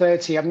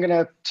 1:30. I'm going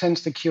to turn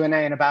to the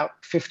Q&A in about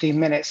 15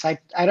 minutes. I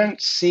don't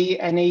see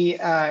any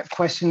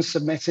questions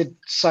submitted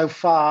so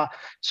far.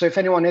 So if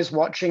anyone is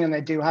watching and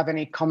they do have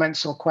any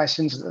comments or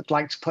questions that they'd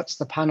like to put to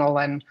the panel,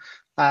 then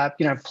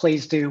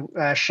please do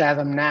share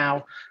them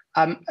now.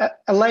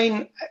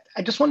 Elaine,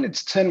 I just wanted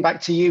to turn back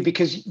to you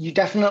because you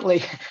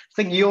definitely, I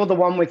think you're the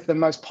one with the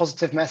most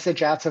positive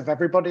message out of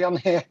everybody on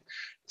here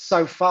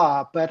so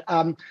far. But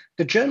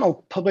the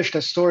Journal published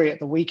a story at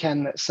the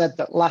weekend that said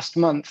that last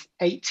month,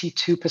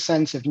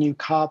 82% of new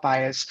car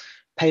buyers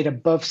paid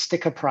above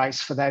sticker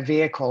price for their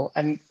vehicle.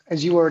 And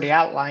as you already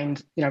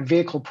outlined,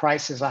 vehicle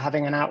prices are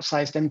having an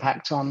outsized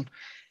impact on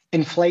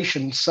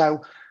inflation.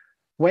 So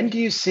when do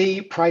you see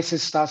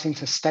prices starting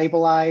to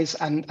stabilize,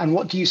 and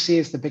what do you see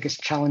as the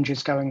biggest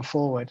challenges going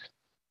forward?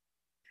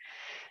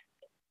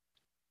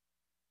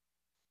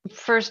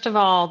 First of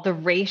all, the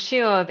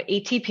ratio of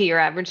ATP, or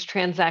average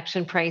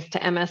transaction price, to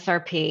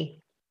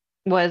MSRP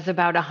was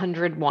about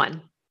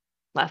 101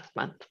 last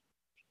month.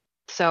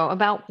 So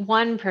about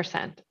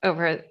 1%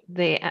 over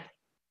the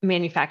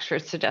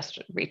manufacturer's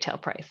suggested retail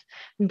price.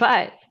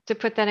 But to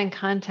put that in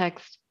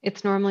context,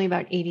 it's normally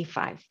about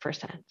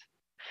 85%.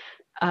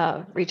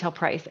 retail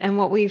price. And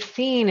what we've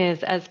seen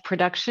is as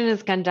production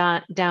has gone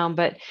down,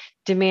 but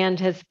demand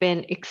has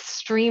been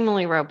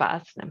extremely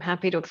robust. I'm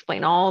happy to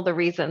explain all the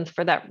reasons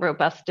for that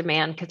robust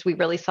demand, because we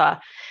really saw,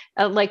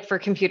 like for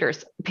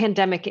computers,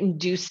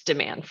 pandemic-induced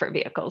demand for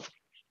vehicles.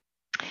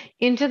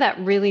 Into that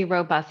really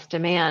robust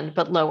demand,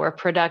 but lower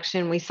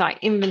production, we saw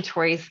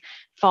inventories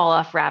fall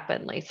off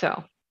rapidly.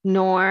 So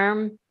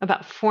norm,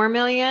 about 4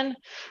 million,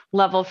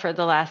 level for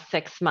the last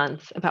 6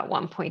 months, about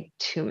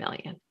 1.2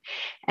 million.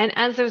 And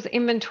as those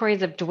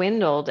inventories have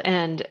dwindled,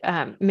 and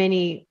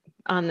many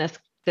on this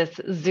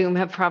Zoom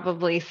have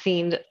probably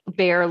seen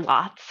bare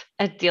lots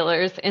at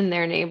dealers in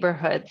their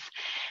neighborhoods,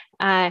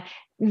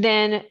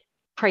 then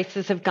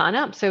prices have gone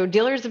up. So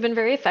dealers have been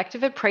very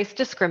effective at price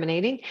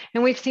discriminating,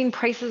 and we've seen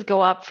prices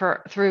go up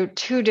through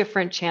 2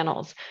 different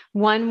channels.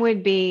 One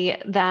would be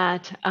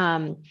that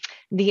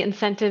the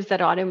incentives that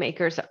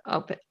automakers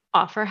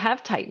offer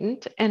have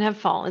tightened and have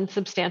fallen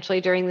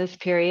substantially during this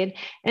period,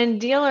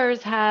 and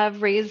dealers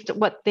have raised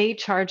what they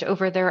charge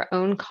over their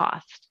own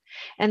cost.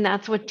 And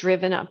that's what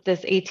driven up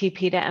this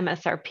ATP to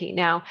MSRP.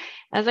 Now,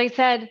 as I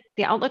said,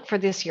 the outlook for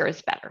this year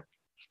is better.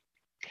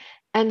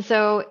 And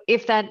so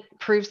if that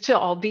proves to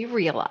all be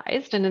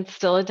realized, and it's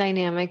still a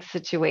dynamic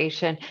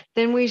situation,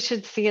 then we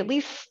should see at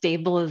least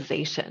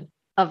stabilization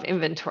of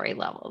inventory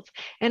levels.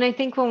 And I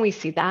think when we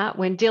see that,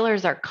 when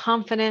dealers are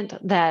confident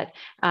that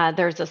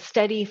there's a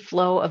steady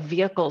flow of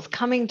vehicles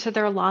coming to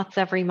their lots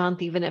every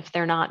month, even if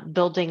they're not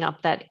building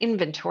up that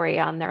inventory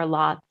on their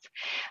lots,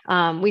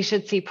 we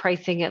should see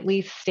pricing at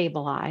least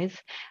stabilize.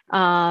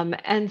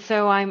 And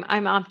so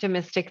I'm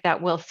optimistic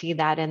that we'll see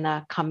that in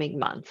the coming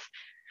months,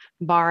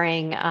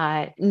 barring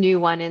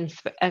new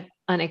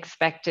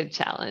unexpected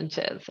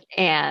challenges.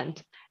 And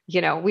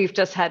we've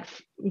just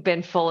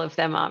been full of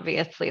them,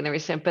 obviously, in the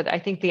recent, but I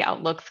think the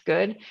outlook's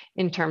good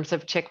in terms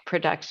of chip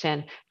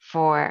production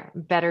for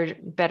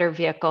better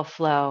vehicle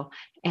flow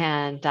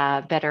and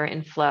better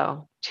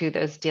inflow to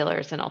those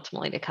dealers and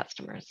ultimately to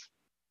customers.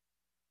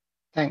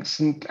 Thanks.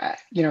 And,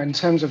 in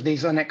terms of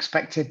these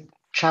unexpected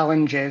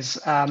challenges,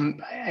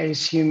 I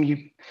assume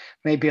you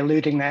may be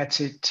alluding there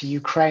to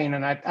Ukraine,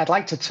 and I'd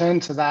like to turn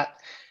to that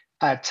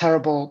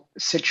terrible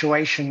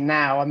situation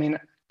now. I mean,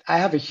 I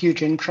have a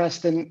huge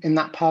interest in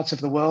that part of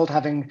the world,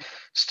 having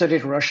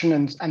studied Russian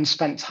and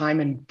spent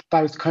time in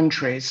both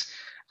countries.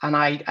 And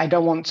I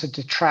don't want to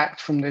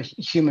detract from the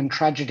human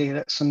tragedy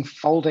that's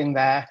unfolding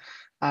there.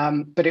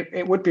 But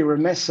it would be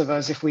remiss of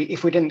us if we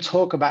didn't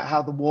talk about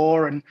how the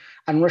war and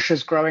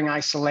Russia's growing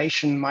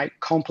isolation might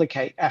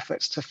complicate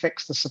efforts to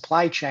fix the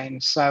supply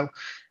chain. So,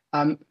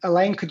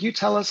 Elaine, could you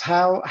tell us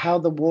how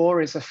the war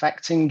is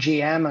affecting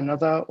GM and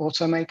other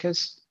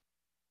automakers?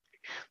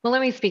 Well,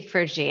 let me speak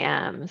for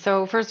GM.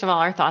 So first of all,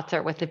 our thoughts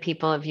are with the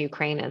people of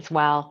Ukraine as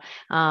well.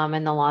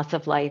 And the loss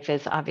of life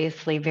is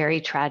obviously very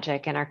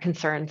tragic, and our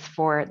concerns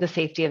for the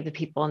safety of the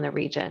people in the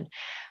region.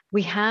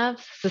 We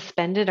have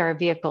suspended our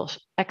vehicle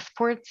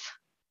exports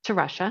to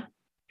Russia.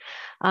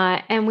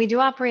 And we do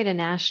operate a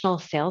national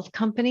sales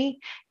company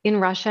in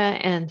Russia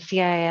and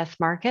CIS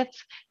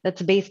markets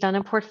that's based on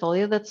a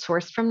portfolio that's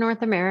sourced from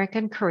North America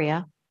and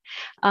Korea.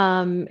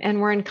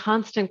 And we're in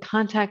constant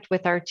contact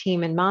with our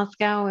team in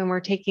Moscow, and we're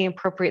taking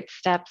appropriate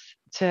steps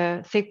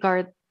to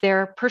safeguard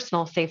their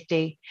personal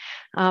safety,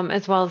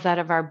 as well as that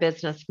of our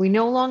business. We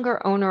no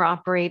longer own or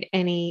operate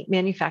any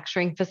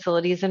manufacturing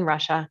facilities in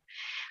Russia,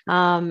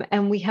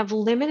 and we have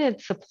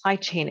limited supply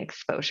chain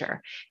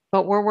exposure,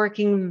 but we're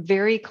working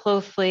very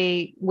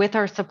closely with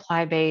our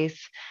supply base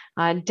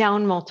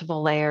down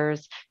multiple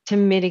layers to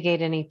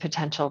mitigate any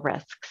potential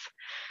risks.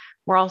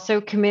 We're also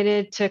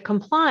committed to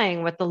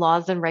complying with the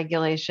laws and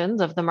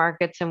regulations of the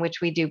markets in which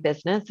we do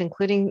business,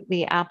 including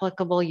the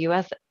applicable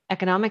U.S.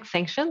 economic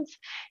sanctions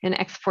and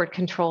export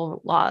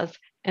control laws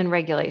and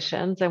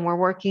regulations. And we're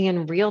working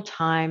in real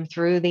time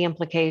through the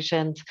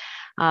implications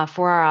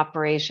for our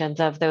operations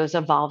of those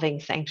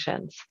evolving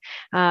sanctions.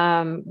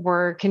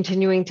 We're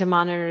continuing to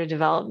monitor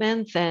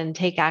developments and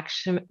take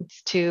actions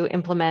to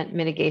implement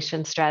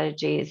mitigation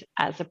strategies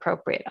as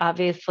appropriate.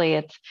 Obviously,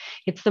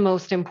 it's the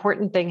most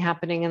important thing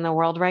happening in the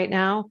world right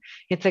now.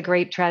 It's a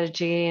great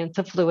tragedy, and it's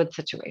a fluid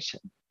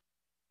situation.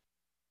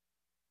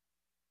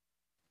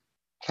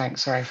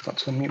 Thanks. Sorry, I forgot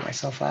to unmute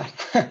myself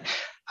there.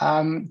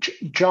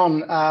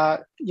 John,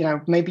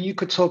 maybe you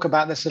could talk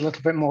about this a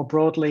little bit more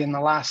broadly. In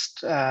the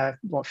last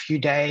few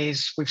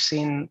days, we've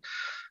seen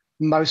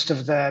most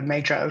of the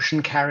major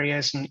ocean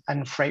carriers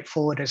and freight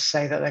forwarders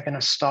say that they're going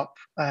to stop,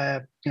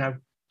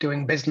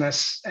 doing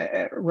business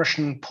at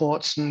Russian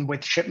ports and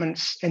with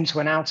shipments into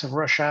and out of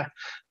Russia,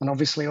 and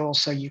obviously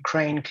also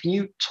Ukraine. Can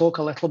you talk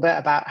a little bit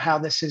about how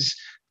this is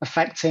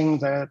affecting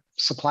the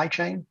supply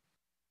chain?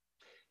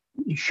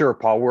 Sure,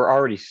 Paul. We're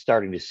already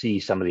starting to see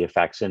some of the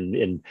effects,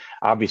 and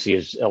obviously,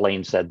 as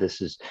Elaine said,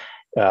 this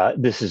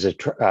is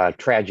a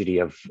tragedy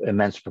of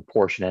immense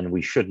proportion, and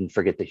we shouldn't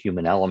forget the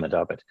human element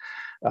of it.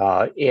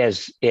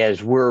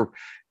 As we're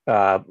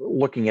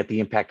looking at the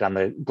impact on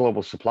the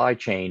global supply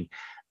chain,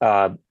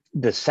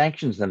 the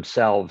sanctions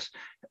themselves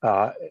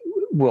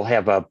will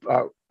have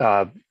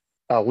a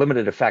a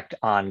limited effect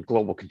on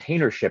global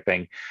container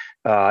shipping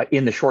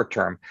in the short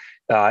term.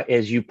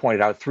 As you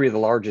pointed out, three of the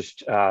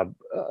largest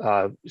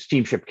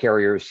steamship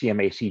carriers,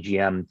 CMA,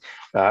 CGM,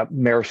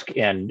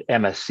 Maersk, and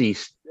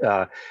MSC,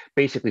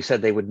 basically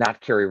said they would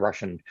not carry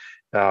Russian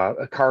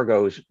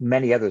cargoes.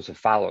 Many others have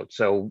followed.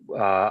 So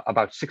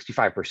about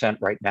 65%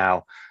 right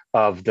now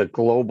of the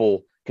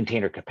global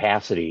container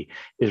capacity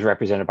is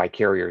represented by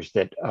carriers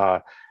that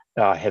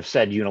have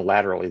said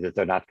unilaterally that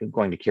they're not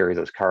going to carry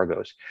those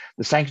cargoes.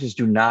 The sanctions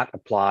do not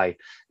apply,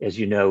 as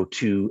you know,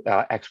 to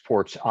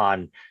exports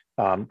on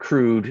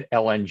crude,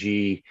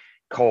 LNG,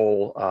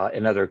 coal,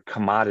 and other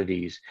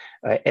commodities,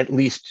 at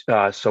least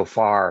so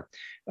far.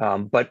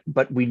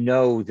 But we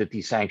know that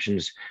these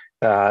sanctions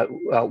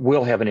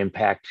will have an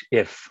impact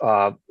if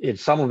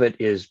some of it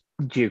is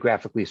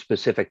geographically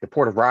specific. The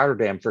port of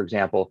Rotterdam, for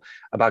example,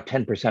 about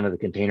 10% of the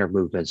container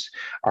movements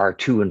are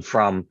to and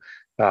from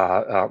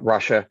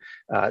Russia.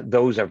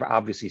 Those have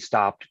obviously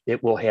stopped.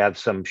 It will have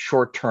some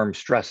short-term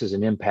stresses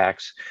and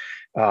impacts.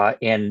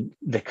 And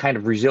the kind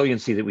of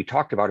resiliency that we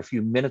talked about a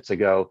few minutes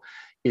ago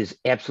is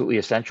absolutely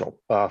essential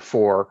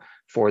for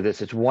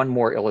this. It's one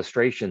more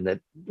illustration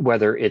that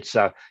whether it's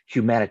a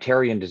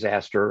humanitarian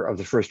disaster of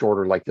the first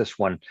order like this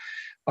one,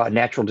 a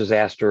natural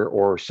disaster,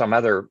 or some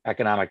other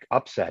economic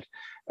upset,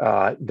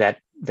 that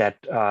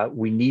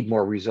we need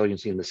more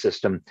resiliency in the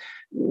system.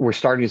 We're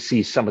starting to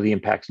see some of the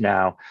impacts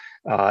now.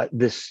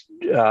 This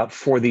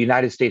for the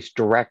United States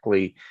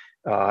directly,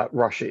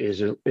 Russia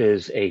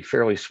is a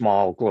fairly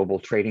small global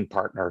trading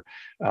partner,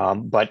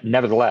 but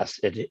nevertheless,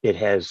 it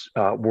has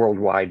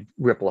worldwide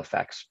ripple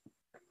effects.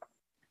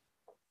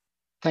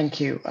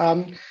 Thank you.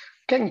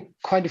 Getting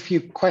quite a few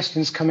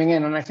questions coming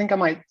in, and I think I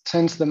might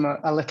turn to them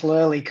a little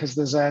early because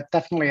there's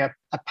definitely a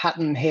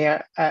pattern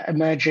here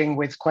emerging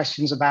with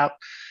questions about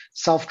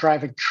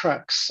self-driving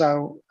trucks.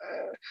 So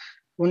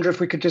wonder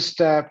if we could just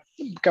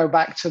go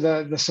back to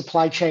the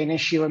supply chain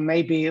issue, and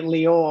maybe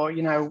Lior,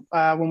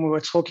 when we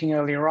were talking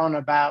earlier on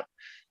about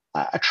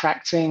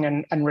attracting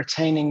and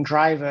retaining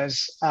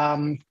drivers,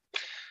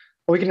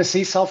 are we going to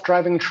see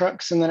self-driving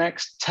trucks in the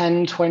next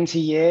 10, 20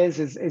 years?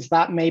 Is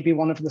that maybe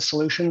one of the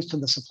solutions to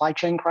the supply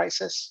chain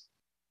crisis?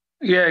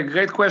 Yeah,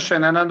 great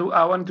question. And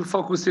I want to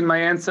focus in my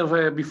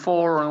answer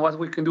before on what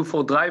we can do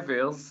for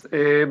drivers.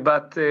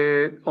 But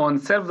on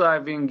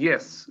self-driving,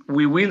 yes,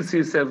 we will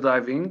see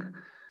self-driving.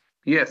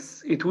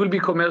 Yes, it will be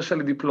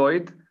commercially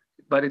deployed,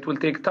 but it will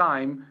take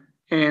time.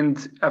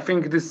 And I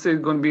think this is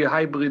going to be a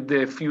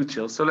hybrid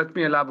future. So let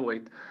me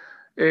elaborate.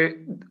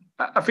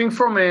 I think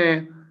from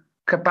a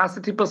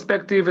capacity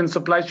perspective and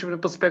supply chain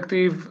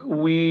perspective,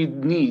 we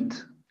need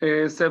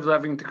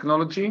self-driving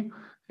technology.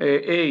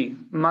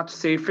 Much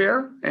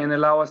safer and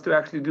allow us to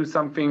actually do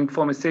something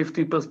from a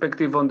safety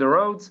perspective on the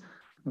roads.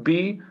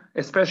 B,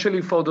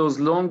 especially for those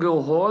longer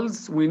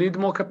hauls, we need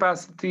more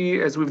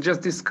capacity. As we've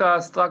just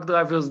discussed, truck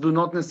drivers do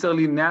not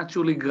necessarily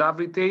naturally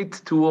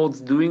gravitate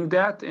towards doing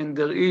that, and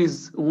there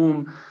is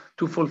room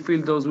to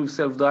fulfill those with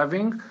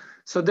self-driving.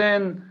 So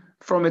then,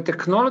 from a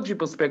technology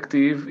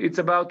perspective, it's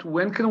about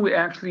when can we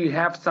actually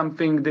have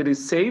something that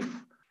is safe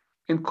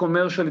and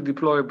commercially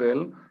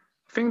deployable.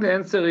 I think the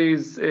answer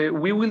is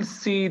we will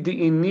see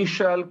the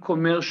initial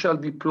commercial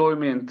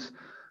deployment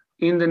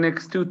in the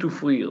next 2 to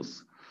 3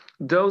 years.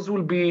 Those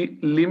will be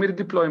limited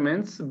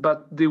deployments,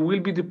 but there will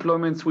be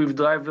deployments with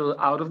driver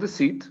out of the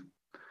seat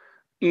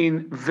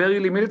in very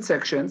limited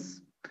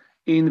sections,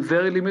 in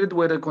very limited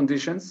weather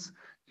conditions,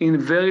 in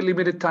very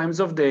limited times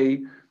of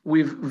day,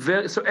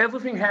 so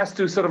everything has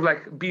to sort of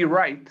like be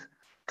right.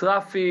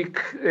 Traffic,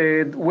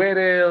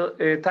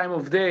 weather, time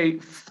of day,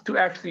 to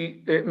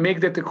actually make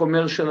that a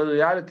commercial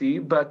reality,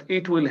 but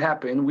it will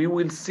happen. We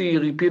will see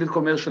repeated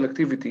commercial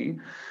activity.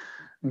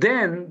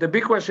 Then the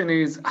big question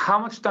is, how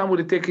much time will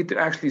it take it to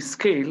actually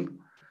scale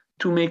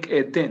to make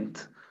a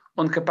dent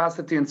on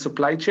capacity and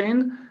supply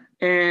chain?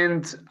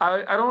 And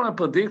I don't want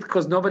to predict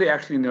because nobody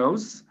actually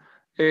knows.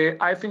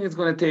 I think it's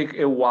going to take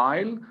a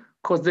while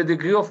because the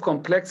degree of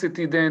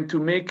complexity then to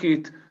make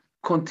it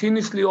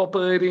continuously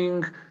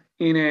operating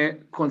in a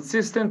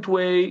consistent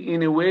way,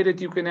 in a way that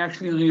you can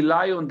actually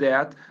rely on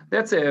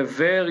that's a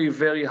very,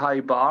 very high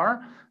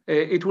bar.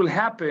 It will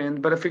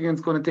happen, but I think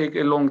it's going to take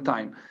a long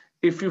time.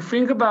 If you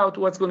think about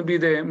what's going to be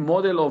the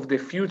model of the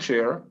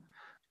future,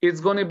 it's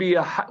going to be,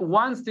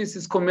 once this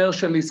is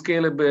commercially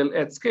scalable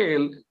at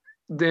scale,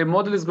 the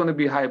model is going to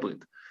be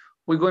hybrid.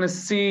 We're going to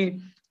see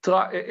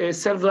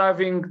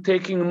self-driving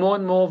taking more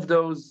and more of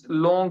those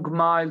long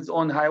miles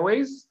on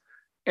highways,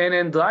 and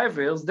then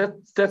drivers,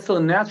 that's their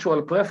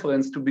natural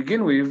preference to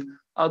begin with,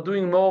 are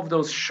doing more of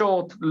those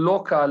short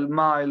local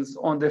miles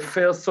on the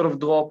first sort of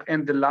drop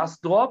and the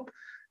last drop.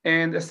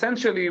 And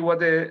essentially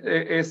what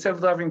a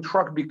self-driving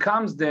truck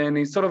becomes then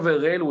is sort of a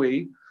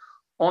railway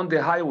on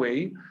the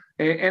highway.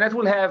 And that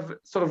will have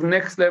sort of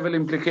next level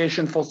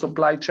implication for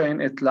supply chain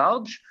at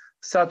large,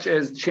 such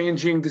as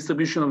changing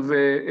distribution of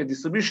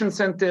distribution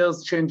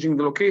centers, changing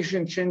the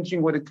location,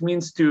 changing what it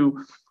means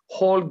to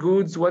haul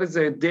goods, what is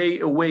a day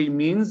away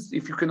means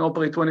if you can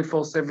operate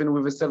 24/7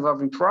 with a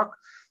self-driving truck.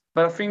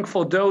 But I think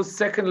for those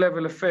second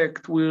level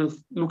effect, we're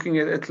looking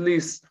at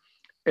least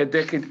a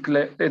decade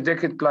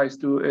plus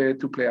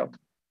to play out.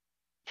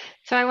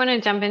 So I want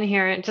to jump in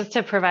here just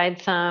to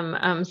provide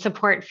some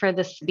support for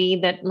the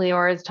speed that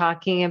Lior is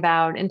talking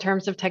about in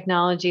terms of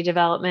technology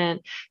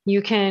development.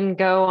 You can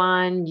go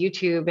on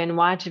YouTube and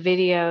watch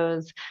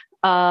videos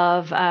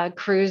of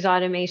cruise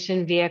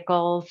automation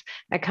vehicles,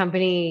 a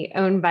company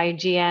owned by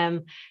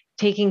GM,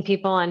 taking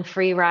people on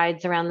free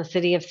rides around the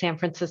city of San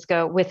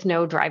Francisco with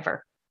no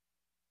driver.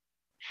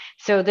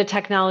 So the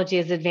technology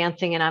is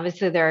advancing, and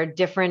obviously there are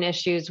different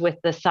issues with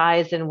the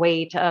size and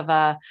weight of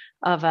a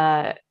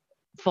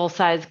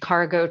full-size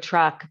cargo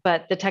truck,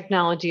 but the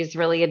technology is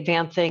really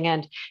advancing,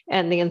 and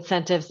the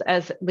incentives,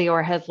 as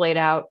Lior has laid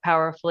out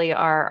powerfully,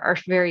 are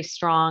very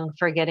strong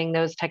for getting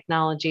those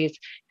technologies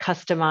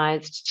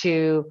customized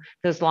to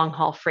those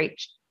long-haul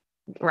freight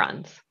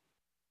runs.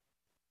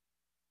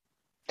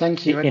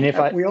 Thank you. And if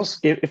I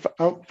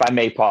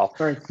may, Paul,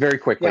 very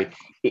quickly,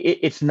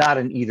 it's not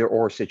an either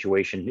or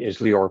situation, as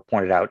Lior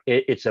pointed out.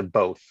 It's a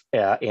both,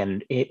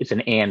 and it's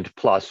an and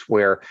plus,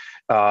 where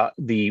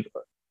the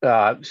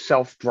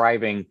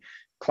self-driving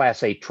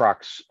Class 8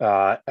 trucks,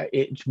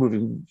 it's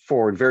moving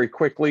forward very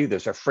quickly.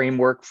 There's a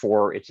framework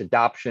for its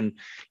adoption.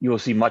 You will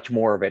see much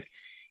more of it.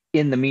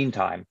 In the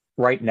meantime,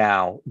 right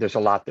now, there's a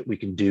lot that we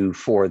can do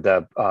for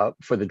the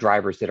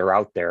drivers that are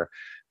out there.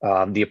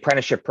 The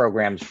apprenticeship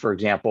programs, for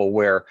example,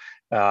 where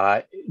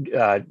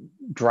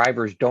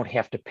drivers don't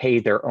have to pay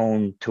their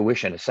own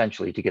tuition,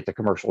 essentially, to get the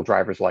commercial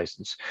driver's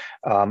license.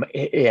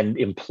 And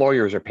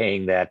employers are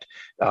paying that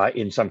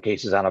in some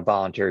cases on a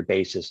voluntary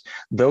basis.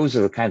 Those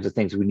are the kinds of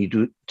things we need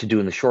to do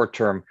in the short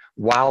term,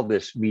 while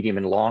this medium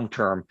and long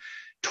term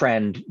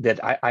trend that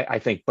I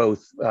think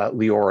both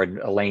Lior and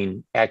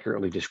Elaine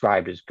accurately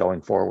described is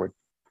going forward.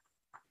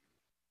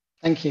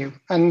 Thank you.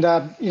 And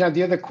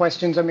the other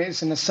questions, I mean,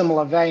 it's in a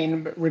similar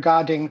vein, but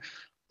regarding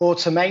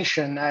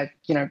automation.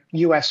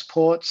 U.S.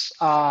 ports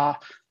are,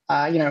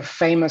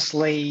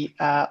 famously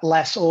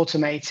less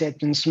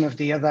automated than some of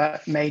the other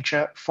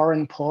major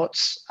foreign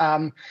ports.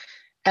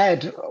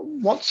 Ed,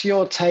 what's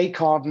your take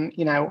on,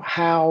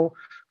 how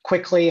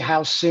quickly,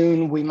 how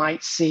soon we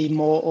might see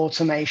more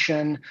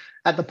automation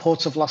at the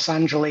Port of Los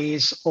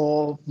Angeles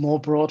or more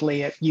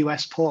broadly at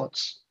U.S.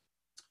 ports?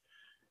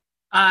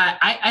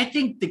 I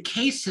think the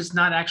case has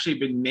not actually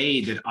been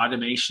made that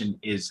automation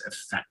is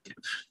effective,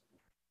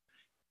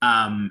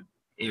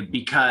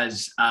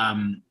 because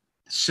the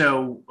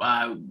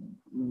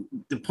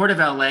Port of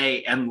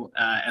LA and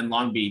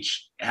Long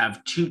Beach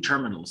have two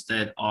terminals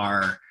that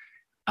are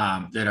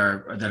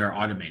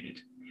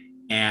automated,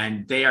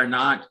 and they are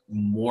not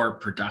more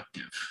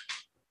productive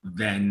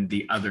than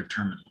the other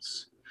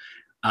terminals.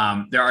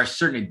 There are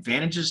certain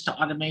advantages to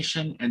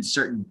automation and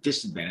certain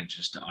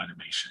disadvantages to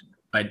automation.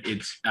 But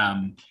it's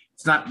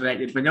not, by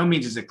no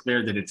means is it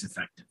clear that it's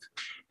effective.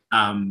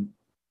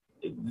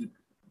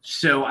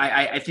 So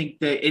I think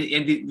that,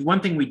 and the one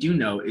thing we do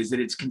know is that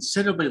it's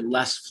considerably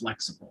less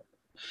flexible.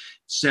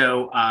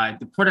 So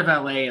the Port of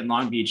LA and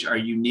Long Beach are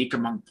unique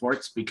among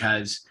ports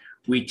because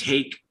we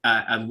take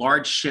a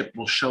large ship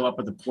will show up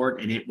at the port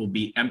and it will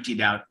be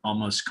emptied out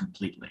almost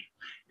completely.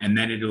 And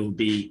then it'll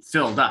be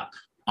filled up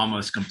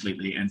almost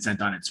completely and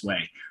sent on its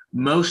way.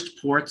 Most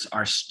ports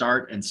are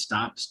start and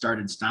stop.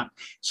 So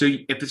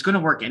if it's going to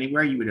work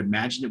anywhere, you would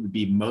imagine it would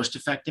be most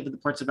effective at the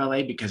ports of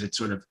LA because it's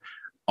sort of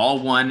all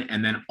one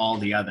and then all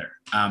the other.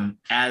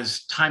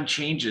 As time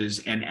changes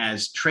and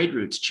as trade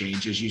routes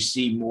change, as you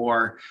see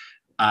more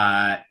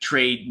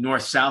trade,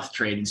 north-south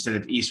trade instead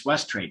of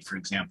east-west trade, for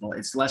example,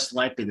 it's less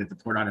likely that the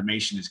port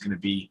automation is going to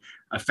be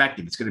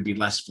effective. It's going to be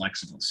less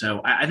flexible.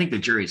 So I think the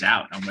jury's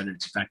out on whether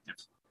it's effective.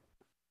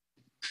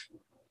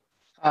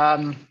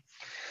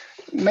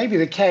 Maybe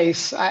the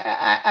case.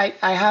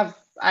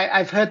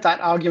 I've heard that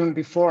argument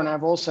before, and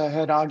I've also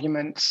heard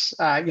arguments,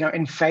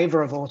 in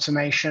favor of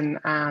automation.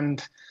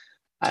 And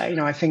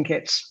I think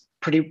it's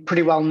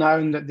pretty well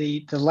known that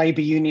the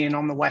labor union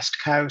on the West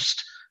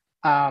Coast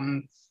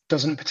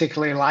doesn't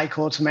particularly like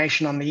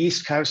automation on the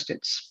East Coast.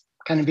 It's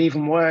kind of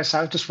even worse.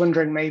 I was just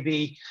wondering,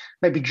 maybe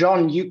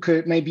John, you've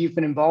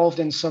been involved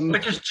in some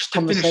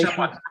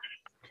conversation.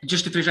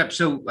 Just to finish up,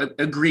 so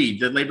agreed,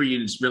 the labor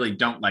unions really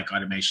don't like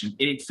automation.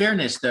 In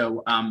fairness,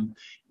 though,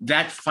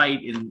 that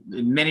fight in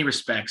many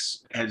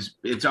respects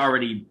it's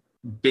already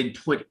been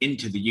put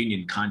into the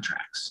union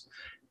contracts,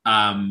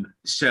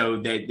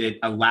 so that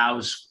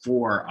allows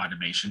for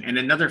automation. And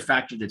another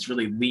factor that's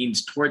really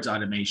leans towards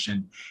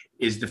automation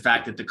is the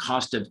fact that the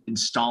cost of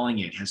installing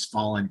it has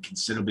fallen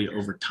considerably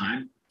over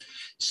time.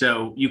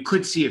 So you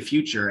could see a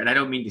future, and I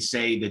don't mean to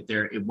say that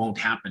it won't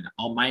happen.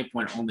 My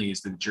point only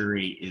is the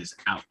jury is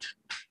out.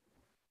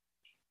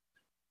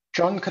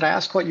 John, could I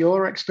ask what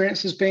your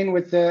experience has been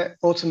with the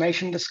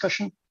automation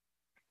discussion?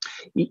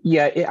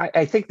 Yeah,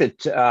 I think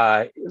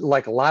that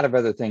like a lot of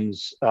other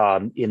things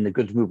in the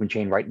goods movement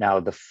chain right now,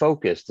 the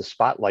focus, the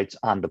spotlight's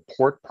on the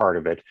port part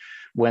of it,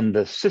 when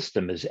the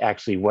system is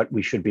actually what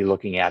we should be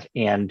looking at,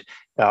 and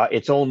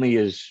it's only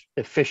as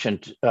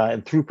efficient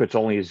and throughput's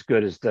only as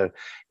good as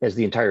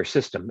the entire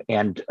system.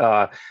 And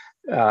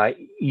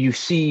you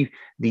see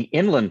the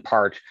inland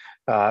part,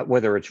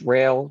 whether it's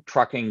rail,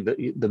 trucking,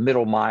 the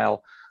middle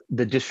mile,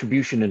 the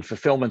distribution and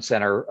fulfillment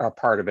center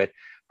part of it,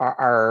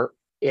 are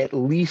at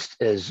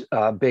least as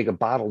big a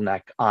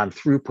bottleneck on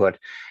throughput.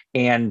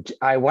 And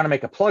I want to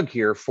make a plug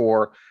here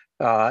for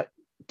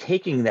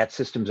taking that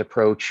systems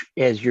approach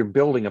as you're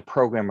building a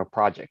program of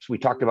projects. We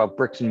talked about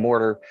bricks and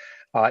mortar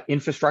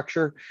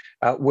infrastructure.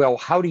 Well,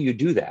 how do you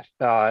do that?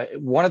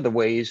 One of the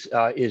ways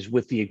is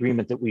with the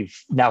agreement that we've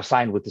now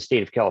signed with the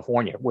state of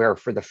California, where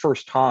for the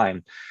first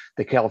time,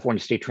 the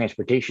California State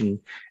Transportation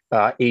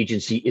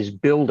Agency is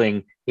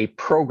building a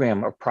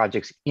program of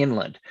projects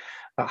inland.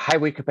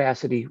 Highway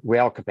capacity,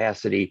 rail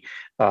capacity,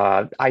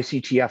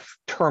 ICTF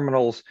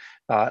terminals,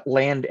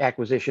 land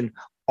acquisition,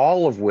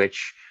 all of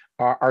which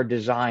are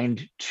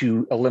designed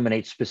to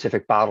eliminate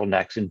specific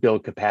bottlenecks and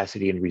build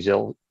capacity and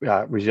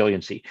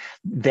resiliency.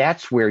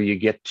 That's where you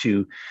get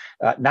to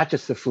not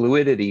just the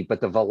fluidity, but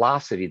the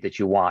velocity that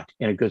you want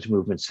in a goods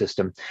movement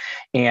system.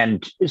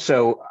 And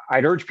so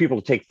I'd urge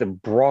people to take the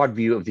broad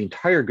view of the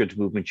entire goods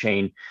movement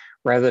chain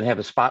rather than have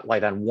a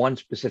spotlight on one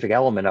specific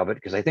element of it,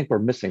 because I think we're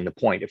missing the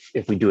point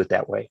if we do it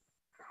that way.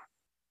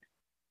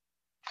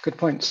 Good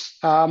points.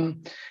 I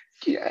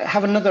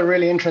have another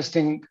really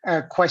interesting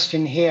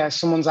question here.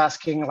 Someone's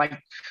asking,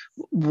 like,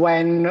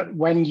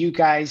 when you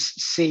guys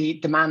see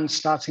demand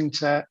starting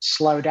to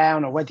slow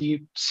down, or whether you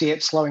see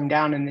it slowing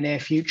down in the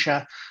near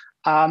future.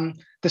 The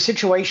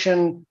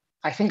situation,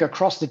 I think,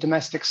 across the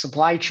domestic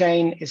supply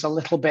chain is a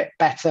little bit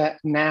better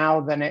now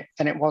than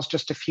it was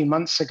just a few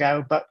months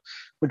ago, but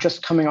we're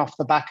just coming off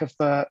the back of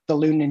the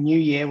Lunar New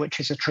Year,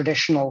 which is a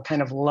traditional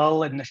kind of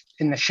lull in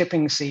the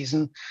shipping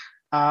season.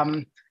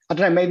 I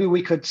don't know. Maybe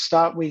we could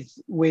start with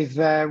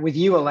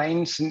you,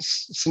 Elaine,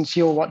 since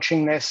you're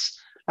watching this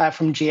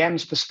from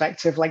GM's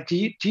perspective. Like,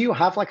 do you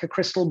have like a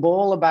crystal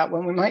ball about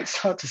when we might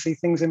start to see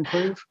things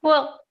improve?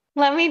 Well,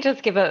 let me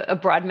just give a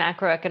broad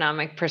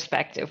macroeconomic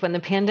perspective. When the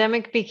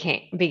pandemic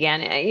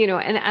began,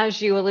 and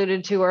as you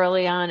alluded to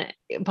early on,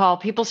 Paul,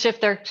 people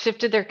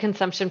shifted their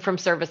consumption from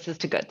services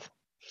to goods.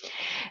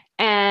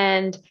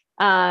 And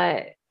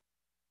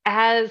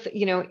as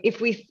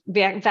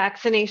if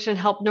vaccination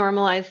helped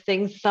normalize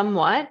things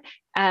somewhat,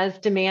 as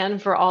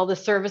demand for all the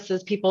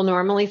services people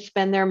normally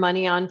spend their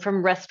money on,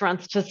 from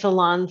restaurants to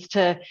salons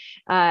to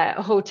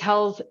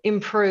hotels,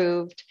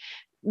 improved,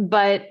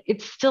 but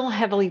it's still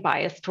heavily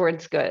biased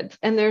towards goods.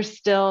 And there's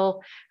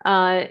still,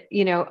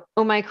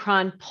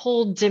 Omicron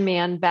pulled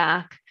demand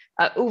back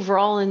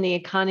overall in the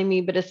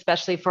economy, but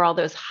especially for all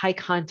those high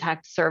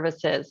contact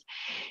services.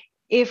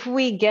 If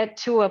we get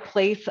to a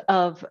place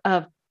of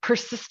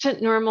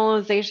persistent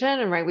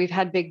normalization, and right, we've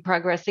had big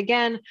progress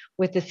again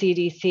with the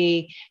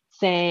CDC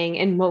saying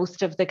in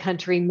most of the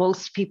country,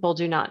 most people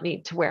do not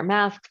need to wear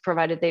masks,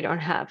 provided they don't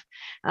have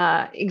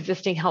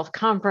existing health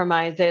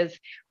compromises.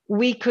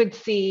 We could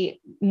see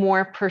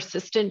more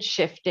persistent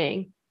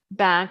shifting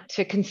back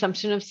to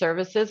consumption of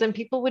services, and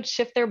people would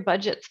shift their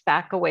budgets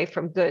back away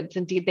from goods.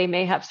 Indeed, they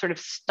may have sort of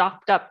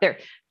stocked up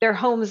their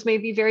homes may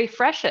be very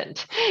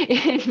freshened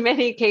in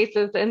many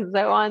cases, and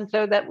so on,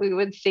 so that we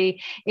would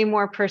see a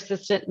more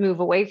persistent move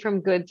away from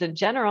goods in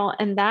general,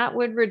 and that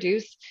would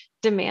reduce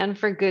demand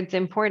for goods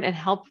import and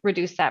help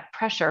reduce that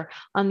pressure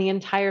on the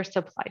entire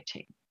supply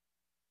chain.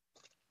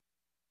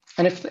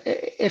 And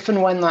if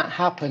and when that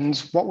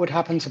happens, what would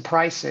happen to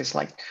prices?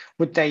 Like,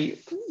 would they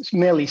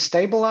merely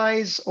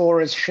stabilize, or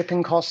as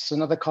shipping costs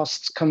and other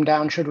costs come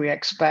down, should we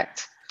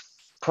expect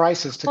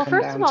prices to come down too?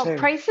 Well, first of all,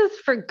 prices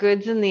for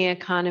goods in the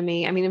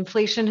economy, I mean,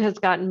 inflation has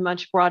gotten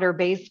much broader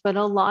based, but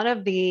a lot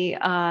of the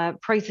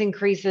price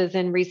increases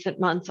in recent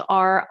months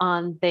are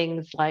on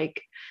things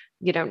like,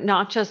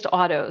 not just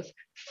autos,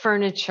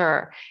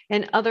 furniture,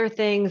 and other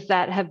things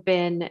that have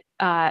been,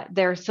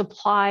 their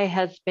supply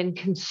has been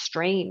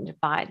constrained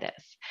by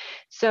this.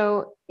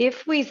 So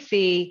if we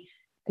see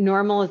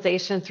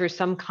normalization through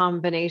some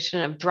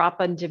combination of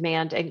drop in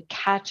demand and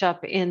catch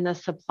up in the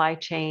supply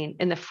chain,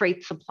 in the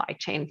freight supply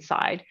chain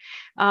side,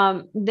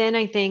 then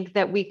I think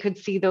that we could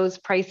see those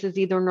prices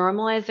either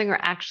normalizing or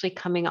actually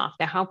coming off.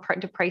 Now, how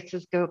do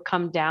prices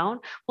come down?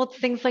 Well, it's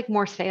things like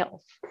more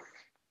sales.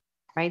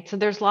 Right. So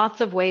there's lots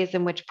of ways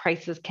in which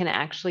prices can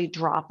actually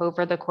drop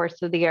over the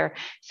course of the year.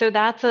 So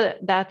that's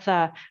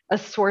a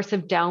source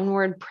of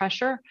downward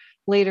pressure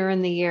later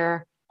in the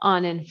year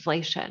on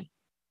inflation.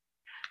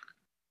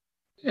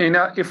 And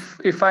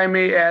if I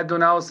may add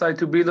on our side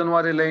to build on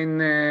what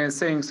Elaine is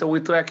saying, so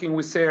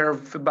we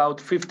serve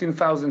about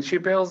 15,000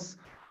 shippers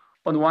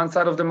on one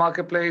side of the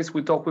marketplace.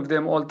 We talk with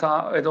them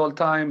at all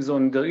times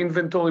on their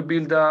inventory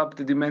buildup,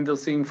 the demand they're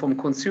seeing from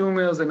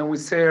consumers, and then we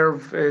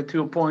serve, to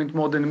your point,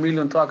 more than 1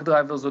 million truck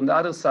drivers on the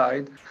other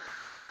side.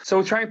 So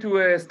we're trying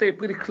to stay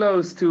pretty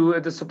close to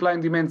the supply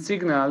and demand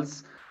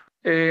signals.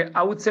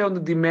 I would say on the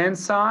demand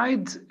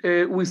side,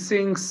 we're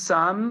seeing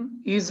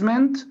some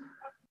easement,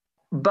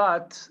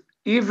 but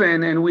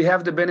even, and we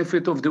have the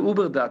benefit of the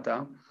Uber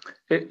data,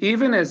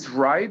 even as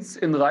rides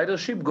and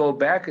ridership go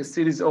back, as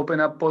cities open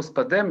up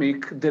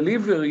post-pandemic,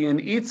 delivery and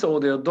eats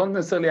order don't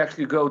necessarily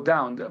actually go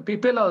down.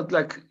 People are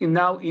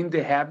now in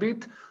the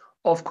habit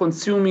of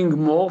consuming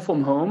more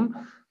from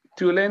home.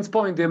 To Elaine's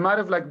point, they might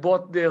have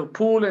bought their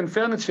pool and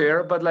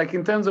furniture, but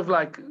in terms of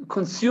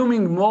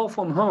consuming more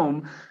from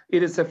home,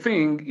 it is a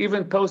thing,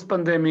 even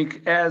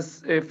post-pandemic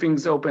as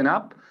things open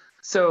up.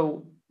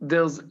 So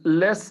there's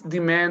less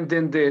demand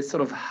than the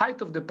sort of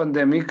height of the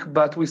pandemic,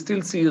 but we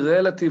still see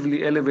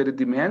relatively elevated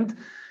demand.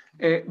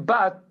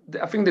 But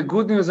I think the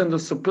good news on the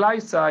supply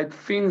side,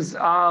 things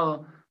are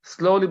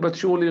slowly but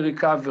surely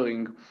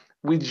recovering.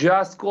 We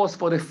just crossed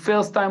for the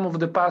first time over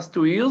the past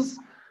 2 years,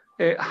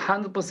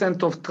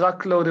 100% of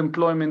truckload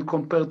employment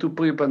compared to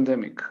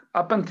pre-pandemic.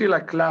 Up until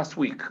last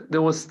week,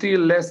 there was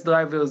still less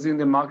drivers in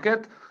the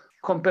market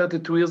compared to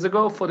 2 years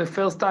ago. For the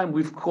first time,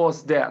 we've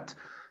crossed that.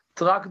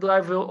 Truck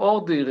driver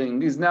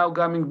ordering is now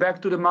coming back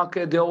to the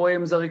market. The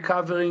OEMs are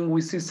recovering.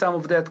 We see some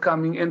of that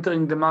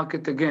entering the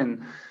market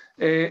again.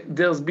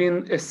 There's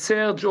been a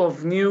surge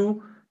of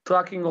new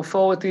trucking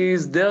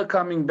authorities. They're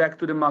coming back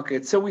to the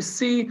market. So we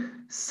see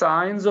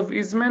signs of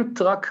easement.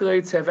 Truck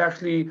rates have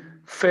actually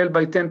fell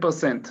by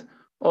 10%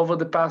 over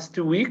the past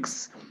 2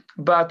 weeks.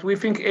 But we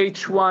think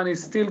H1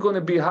 is still going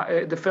to be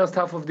the first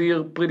half of the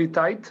year pretty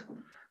tight.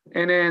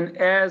 And then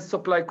as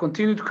supply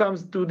continues to come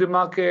to the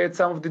market,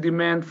 some of the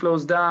demand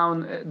flows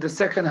down. The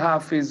second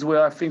half is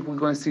where I think we're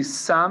going to see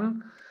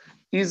some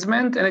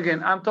easement. And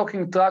again, I'm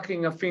talking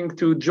trucking, I think,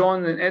 to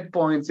John and Ed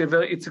points,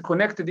 it's a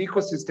connected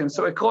ecosystem.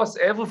 So across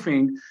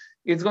everything,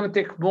 it's going to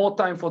take more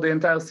time for the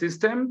entire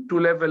system to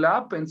level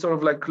up and sort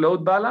of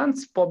load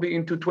balance, probably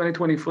into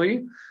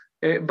 2023.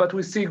 But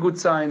we see good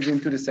signs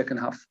into the second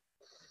half.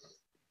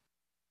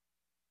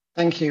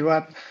 Thank you.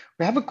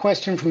 We have a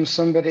question from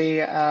somebody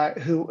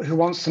who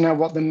wants to know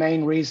what the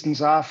main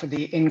reasons are for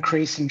the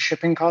increase in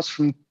shipping costs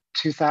from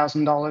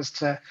 $2,000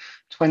 to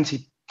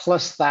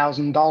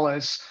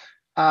 $20,000+.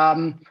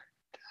 I'd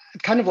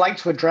kind of like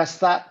to address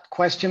that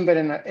question, but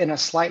in a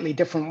slightly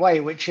different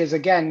way, which is,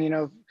 again,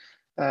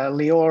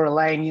 Lior,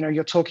 Elaine,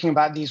 you're talking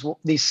about these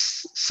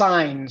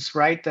signs,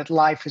 right, that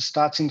life is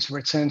starting to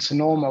return to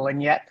normal,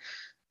 and yet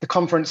the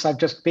conference I've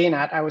just been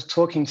at, I was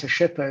talking to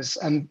shippers,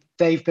 and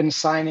they've been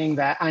signing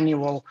their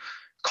annual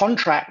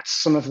contracts,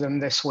 some of them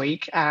this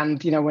week.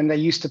 And when they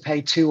used to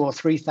pay $2,000 or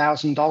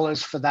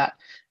 $3,000 for that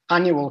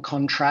annual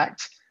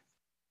contract,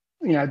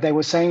 they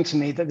were saying to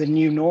me that the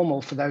new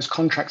normal for those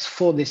contracts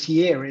for this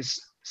year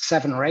is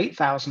 $7,000 or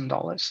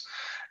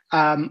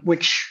 $8,000,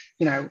 which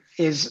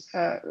is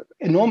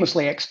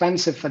enormously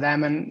expensive for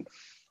them, and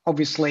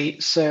obviously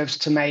serves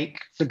to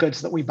make the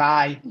goods that we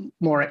buy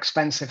more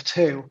expensive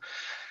too.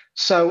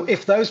 So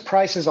if those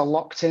prices are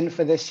locked in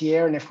for this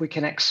year, and if we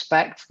can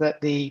expect that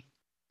the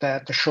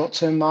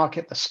short-term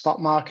market, the spot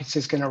market,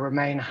 is going to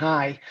remain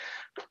high,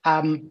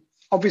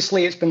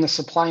 obviously it's been the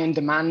supply and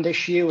demand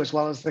issue as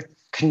well as the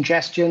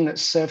congestion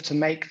that's served to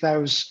make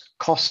those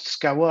costs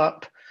go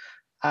up.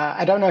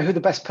 I don't know who the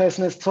best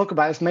person is to talk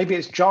about this. Maybe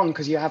it's John,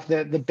 because you have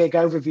the big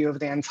overview of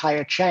the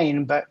entire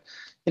chain. But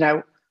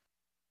I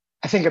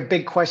think a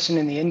big question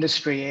in the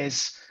industry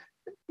is,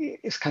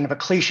 it's kind of a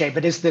cliche,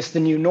 but is this the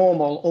new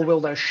normal, or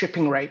will those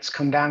shipping rates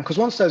come down? Because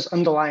once those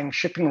underlying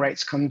shipping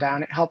rates come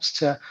down, it helps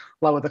to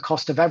lower the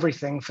cost of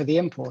everything for the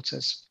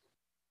importers.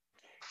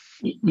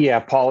 Yeah,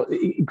 Paul,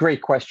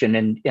 great question.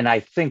 And I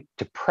think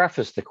to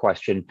preface the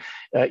question,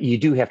 you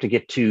do have to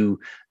get to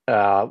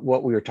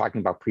what we were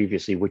talking about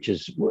previously, which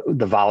is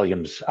the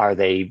volumes. Are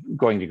they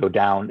going to go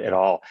down at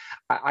all?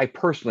 I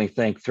personally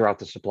think throughout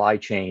the supply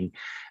chain,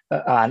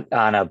 on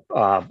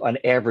an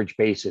average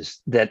basis,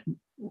 that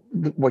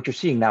what you're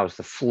seeing now is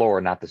the floor,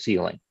 not the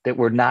ceiling, that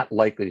we're not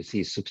likely to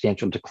see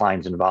substantial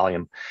declines in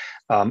volume.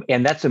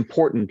 And that's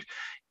important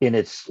in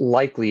its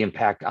likely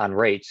impact on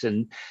rates.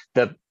 And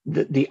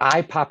the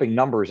eye-popping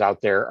numbers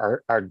out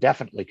there are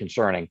definitely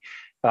concerning.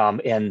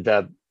 And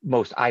the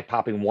most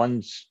eye-popping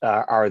ones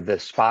are the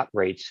spot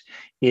rates.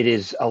 It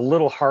is a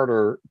little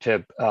harder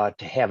to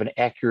have an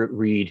accurate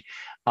read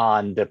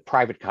on the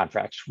private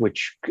contracts,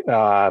 which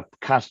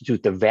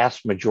constitute the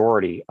vast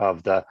majority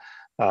of the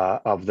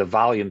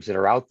volumes that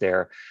are out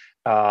there.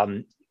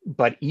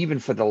 But even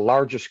for the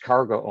largest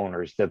cargo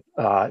owners that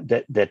have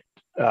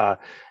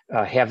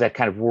that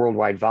kind of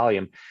worldwide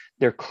volume,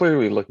 they're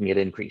clearly looking at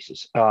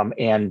increases.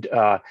 And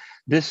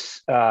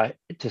this,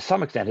 to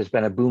some extent, has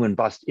been a boom and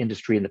bust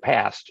industry in the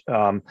past.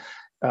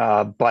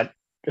 But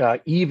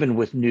even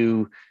with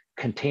new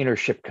container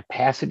ship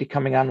capacity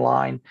coming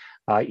online,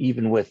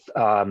 even with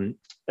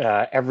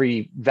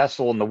every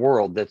vessel in the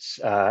world that's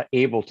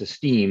able to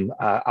steam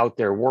out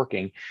there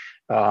working,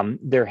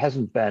 there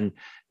hasn't been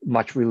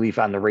much relief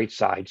on the rate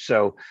side.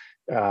 So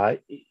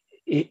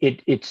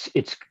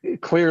it's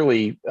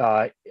clearly,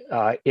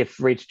 if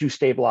rates do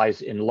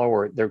stabilize and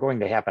lower, they're going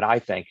to happen, I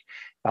think,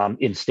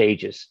 in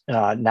stages,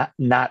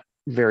 not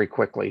very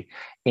quickly.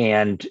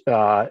 And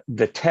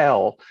the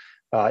tell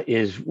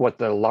is what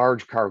the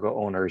large cargo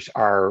owners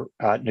are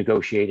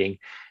negotiating,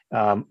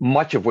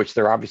 much of which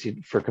they're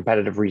obviously, for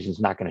competitive reasons,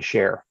 not going to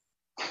share.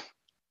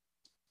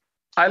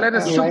 I'll add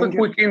a super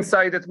quick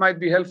insight that might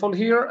be helpful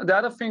here. The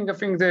other thing, I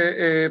think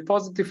the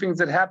positive things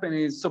that happen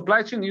is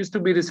supply chain used to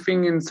be this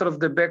thing in sort of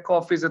the back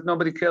office that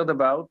nobody cared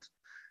about,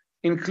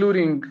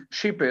 including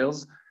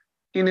shippers.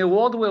 In a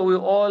world where we're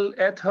all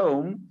at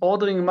home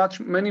ordering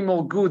many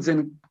more goods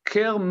and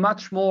care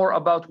much more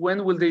about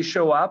when will they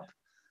show up,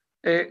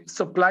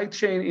 supply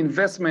chain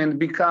investment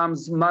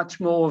becomes much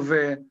more of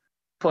a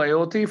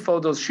priority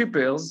for those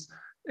shippers.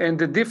 And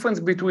the difference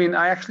between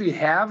I actually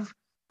have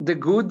the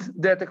good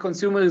that the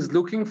consumer is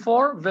looking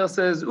for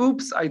versus,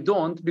 oops, I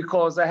don't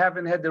because I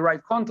haven't had the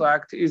right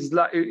contract is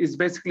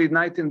basically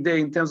night and day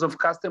in terms of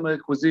customer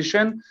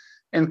acquisition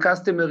and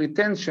customer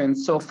retention.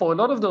 So for a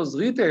lot of those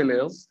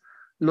retailers,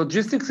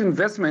 logistics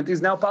investment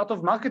is now part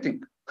of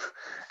marketing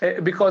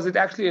because it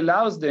actually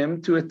allows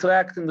them to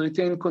attract and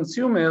retain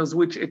consumers,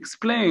 which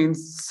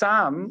explains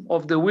some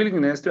of the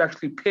willingness to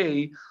actually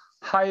pay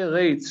higher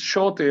rates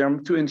short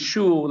term to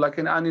ensure like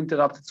an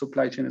uninterrupted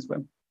supply chain as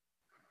well.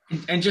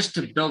 And just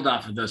to build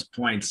off of those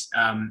points,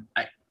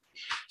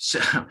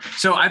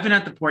 so I've been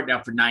at the port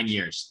now for 9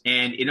 years,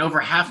 and in over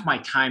half my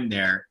time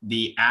there,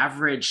 the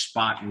average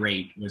spot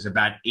rate was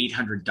about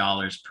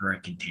 $800 per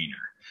container.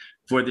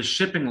 For the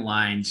shipping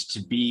lines to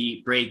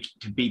be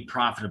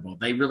profitable,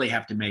 they really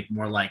have to make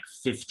more like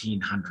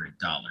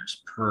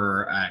 $1,500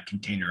 per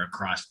container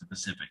across the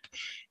Pacific.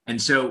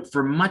 And so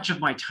for much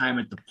of my time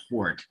at the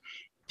port,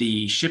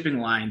 the shipping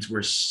lines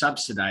were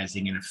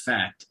subsidizing, in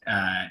effect,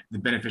 the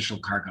beneficial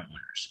cargo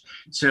owners.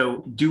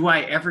 So do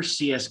I ever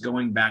see us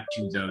going back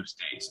to those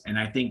days? And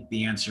I think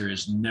the answer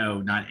is no,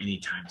 not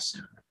anytime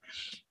soon.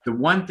 The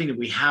one thing that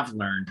we have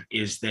learned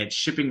is that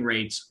shipping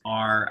rates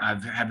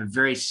have a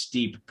very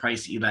steep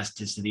price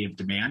elasticity of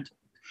demand.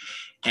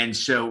 And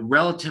so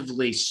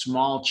relatively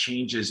small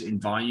changes in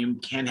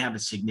volume can have a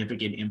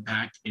significant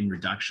impact in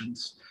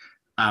reductions.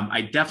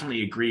 I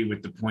definitely agree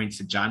with the points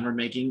that John were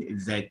making,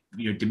 is that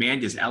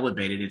demand is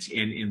elevated. It's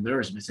in Lior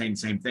is saying the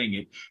same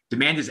thing.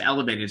 Demand is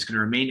elevated. It's going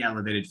to remain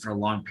elevated for a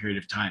long period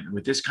of time. And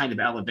with this kind of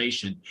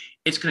elevation,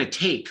 it's going to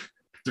take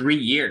 3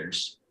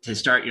 years to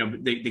start.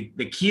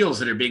 The keels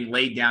that are being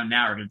laid down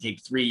now are going to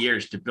take 3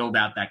 years to build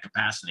out that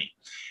capacity.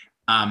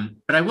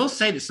 But I will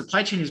say the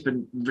supply chain has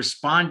been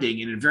responding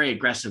in a very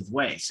aggressive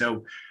way.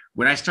 So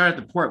when I started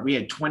at the port, we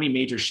had 20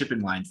 major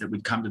shipping lines that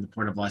would come to the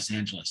Port of Los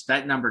Angeles.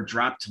 That number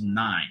dropped to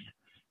 9.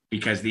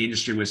 Because the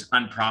industry was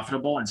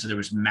unprofitable, and so there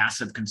was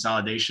massive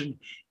consolidation.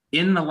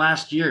 In the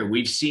last year,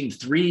 we've seen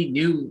 3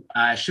 new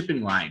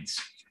shipping lines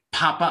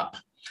pop up.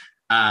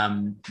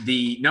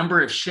 The number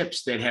of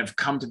ships that have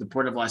come to the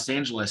Port of Los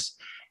Angeles,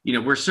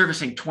 we're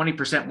servicing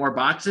 20% more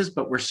boxes,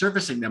 but we're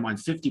servicing them on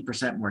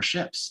 50% more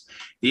ships.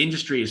 The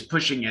industry is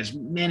pushing as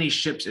many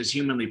ships as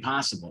humanly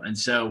possible. And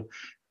so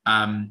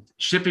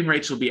shipping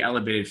rates will be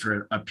elevated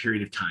for a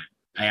period of time.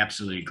 I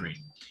absolutely agree.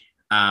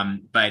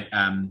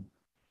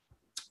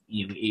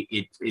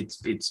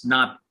 It's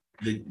not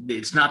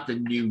the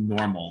new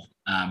normal,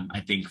 I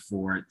think,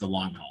 for the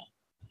long haul.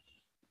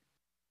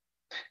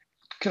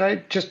 Could I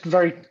just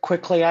very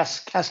quickly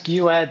ask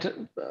you,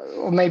 Ed,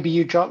 or maybe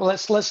you, John?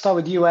 Let's start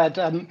with you, Ed.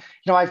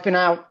 I've been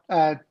out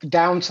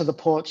down to the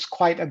ports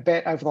quite a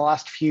bit over the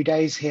last few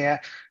days here.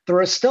 There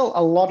are still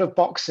a lot of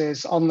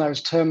boxes on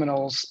those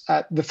terminals.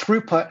 The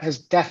throughput has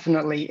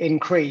definitely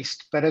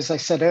increased, but as I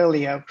said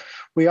earlier,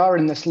 we are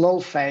in this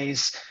lull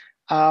phase.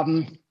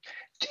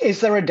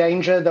 Is there a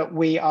danger that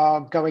we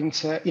are going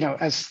to,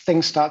 as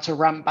things start to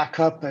ramp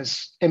back up,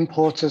 as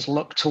importers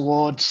look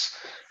towards,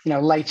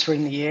 later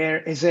in the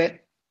year, is it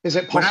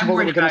possible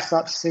that we're going to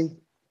start to see?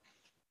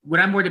 What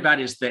I'm worried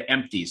about is the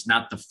empties,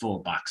 not the full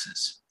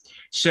boxes.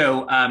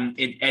 So at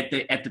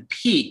the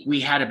peak, we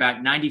had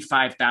about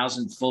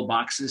 95,000 full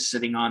boxes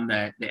sitting on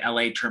the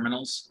LA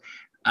terminals.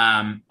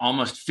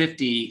 Almost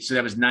 50, so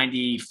that was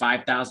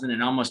 95,000,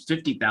 and almost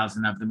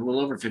 50,000 of them, a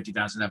little over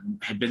 50,000 of them,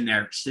 had been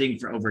there sitting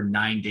for over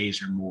 9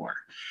 days or more.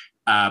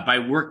 By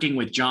working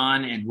with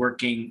John and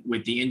working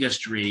with the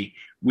industry,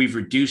 we've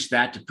reduced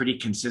that to pretty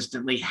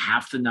consistently.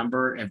 Half the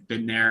number have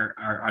been there,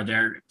 are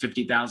there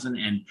 50,000.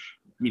 And,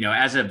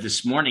 as of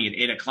this morning at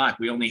 8 o'clock,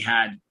 we only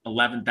had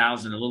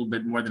 11,000, a little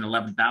bit more than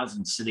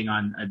 11,000 sitting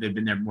on, they've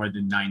been there more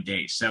than 9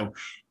 days. So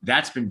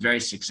that's been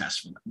very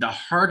successful. The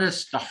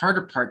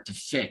harder part to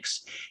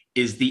fix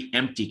is the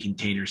empty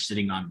containers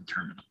sitting on the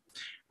terminal.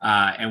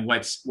 And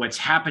what's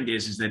happened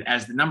is that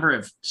as the number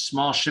of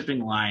small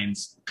shipping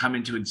lines come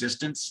into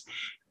existence,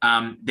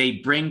 they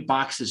bring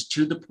boxes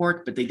to the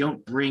port, but they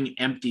don't bring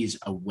empties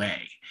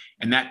away.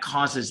 And that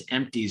causes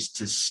empties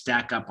to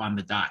stack up on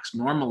the docks.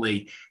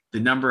 Normally, the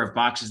number of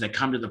boxes that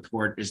come to the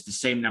port is the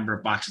same number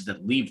of boxes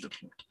that leave the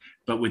port.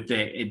 But with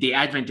the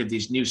advent of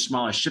these new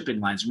smaller shipping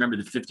lines, remember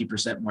the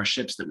 50% more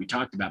ships that we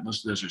talked about,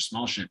 most of those are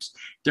small ships.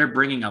 They're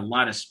bringing a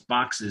lot of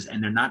boxes,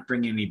 and they're not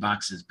bringing any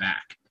boxes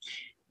back.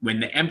 When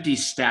the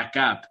empties stack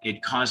up,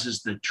 it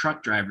causes the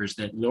truck drivers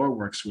that Lior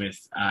works with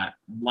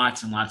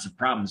lots and lots of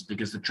problems,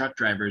 because the truck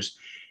drivers,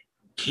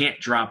 can't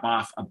drop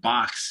off a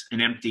box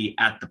and empty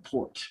at the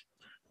port.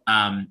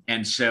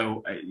 And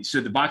so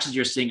the boxes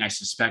you're seeing, I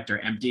suspect, are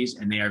empties,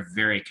 and they are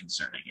very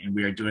concerning. And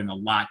we are doing a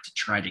lot to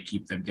try to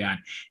keep them down.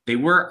 They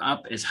were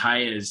up as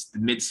high as the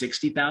mid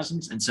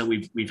 60,000s, and so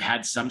we've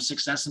had some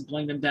success in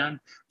pulling them down,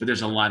 but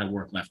there's a lot of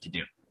work left to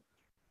do.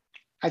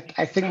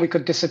 I think we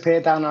could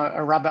disappear down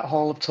a rabbit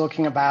hole of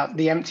talking about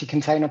the empty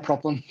container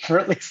problem for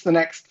at least the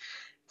next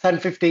 10,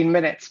 15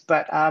 minutes.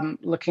 But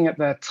looking at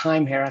the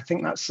time here, I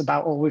think that's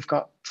about all we've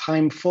got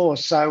time for.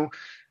 So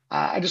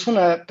I just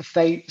want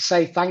to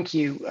say thank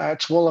you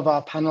to all of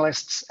our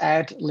panelists,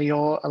 Ed,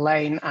 Lior,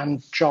 Elaine,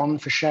 and John,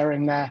 for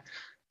sharing their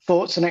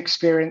thoughts and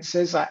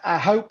experiences. I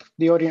hope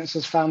the audience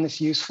has found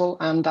this useful,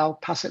 and I'll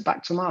pass it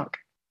back to Mark.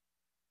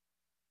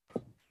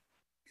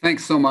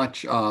 Thanks so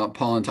much,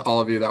 Paul, and to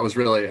all of you. That was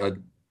really a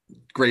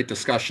great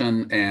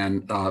discussion.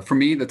 And for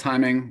me, the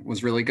timing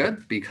was really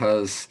good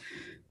because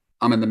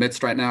I'm in the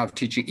midst right now of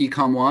teaching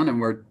Econ 1,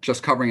 and we're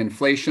just covering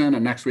inflation.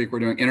 And next week, we're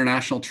doing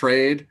international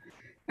trade.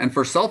 And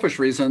for selfish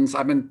reasons,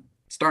 I've been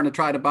starting to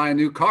try to buy a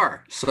new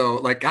car. So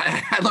like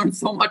I learned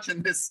so much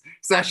in this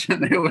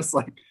session. It was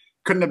like,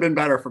 couldn't have been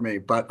better for me.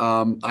 But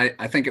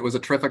I think it was a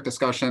terrific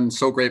discussion.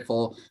 So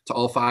grateful to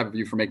all 5 of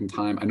you for making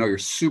time. I know you're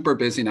super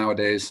busy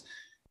nowadays,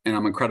 and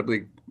I'm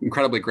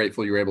incredibly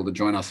grateful you were able to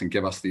join us and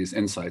give us these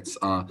insights.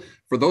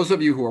 For those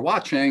of you who are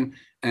watching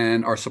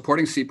and are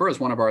supporting CEPR as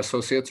one of our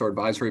associates or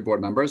advisory board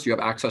members, you have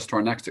access to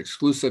our next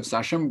exclusive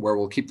session where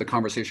we'll keep the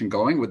conversation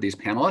going with these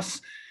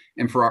panelists.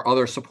 And for our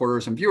other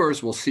supporters and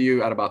viewers, we'll see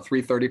you at about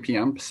 3:30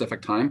 p.m.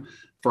 Pacific time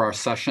for our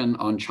session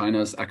on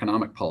China's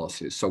economic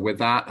policies. So with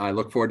that, I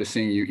look forward to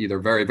seeing you either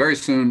very, very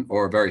soon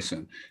or very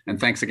soon. And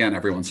thanks again,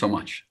 everyone, so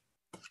much.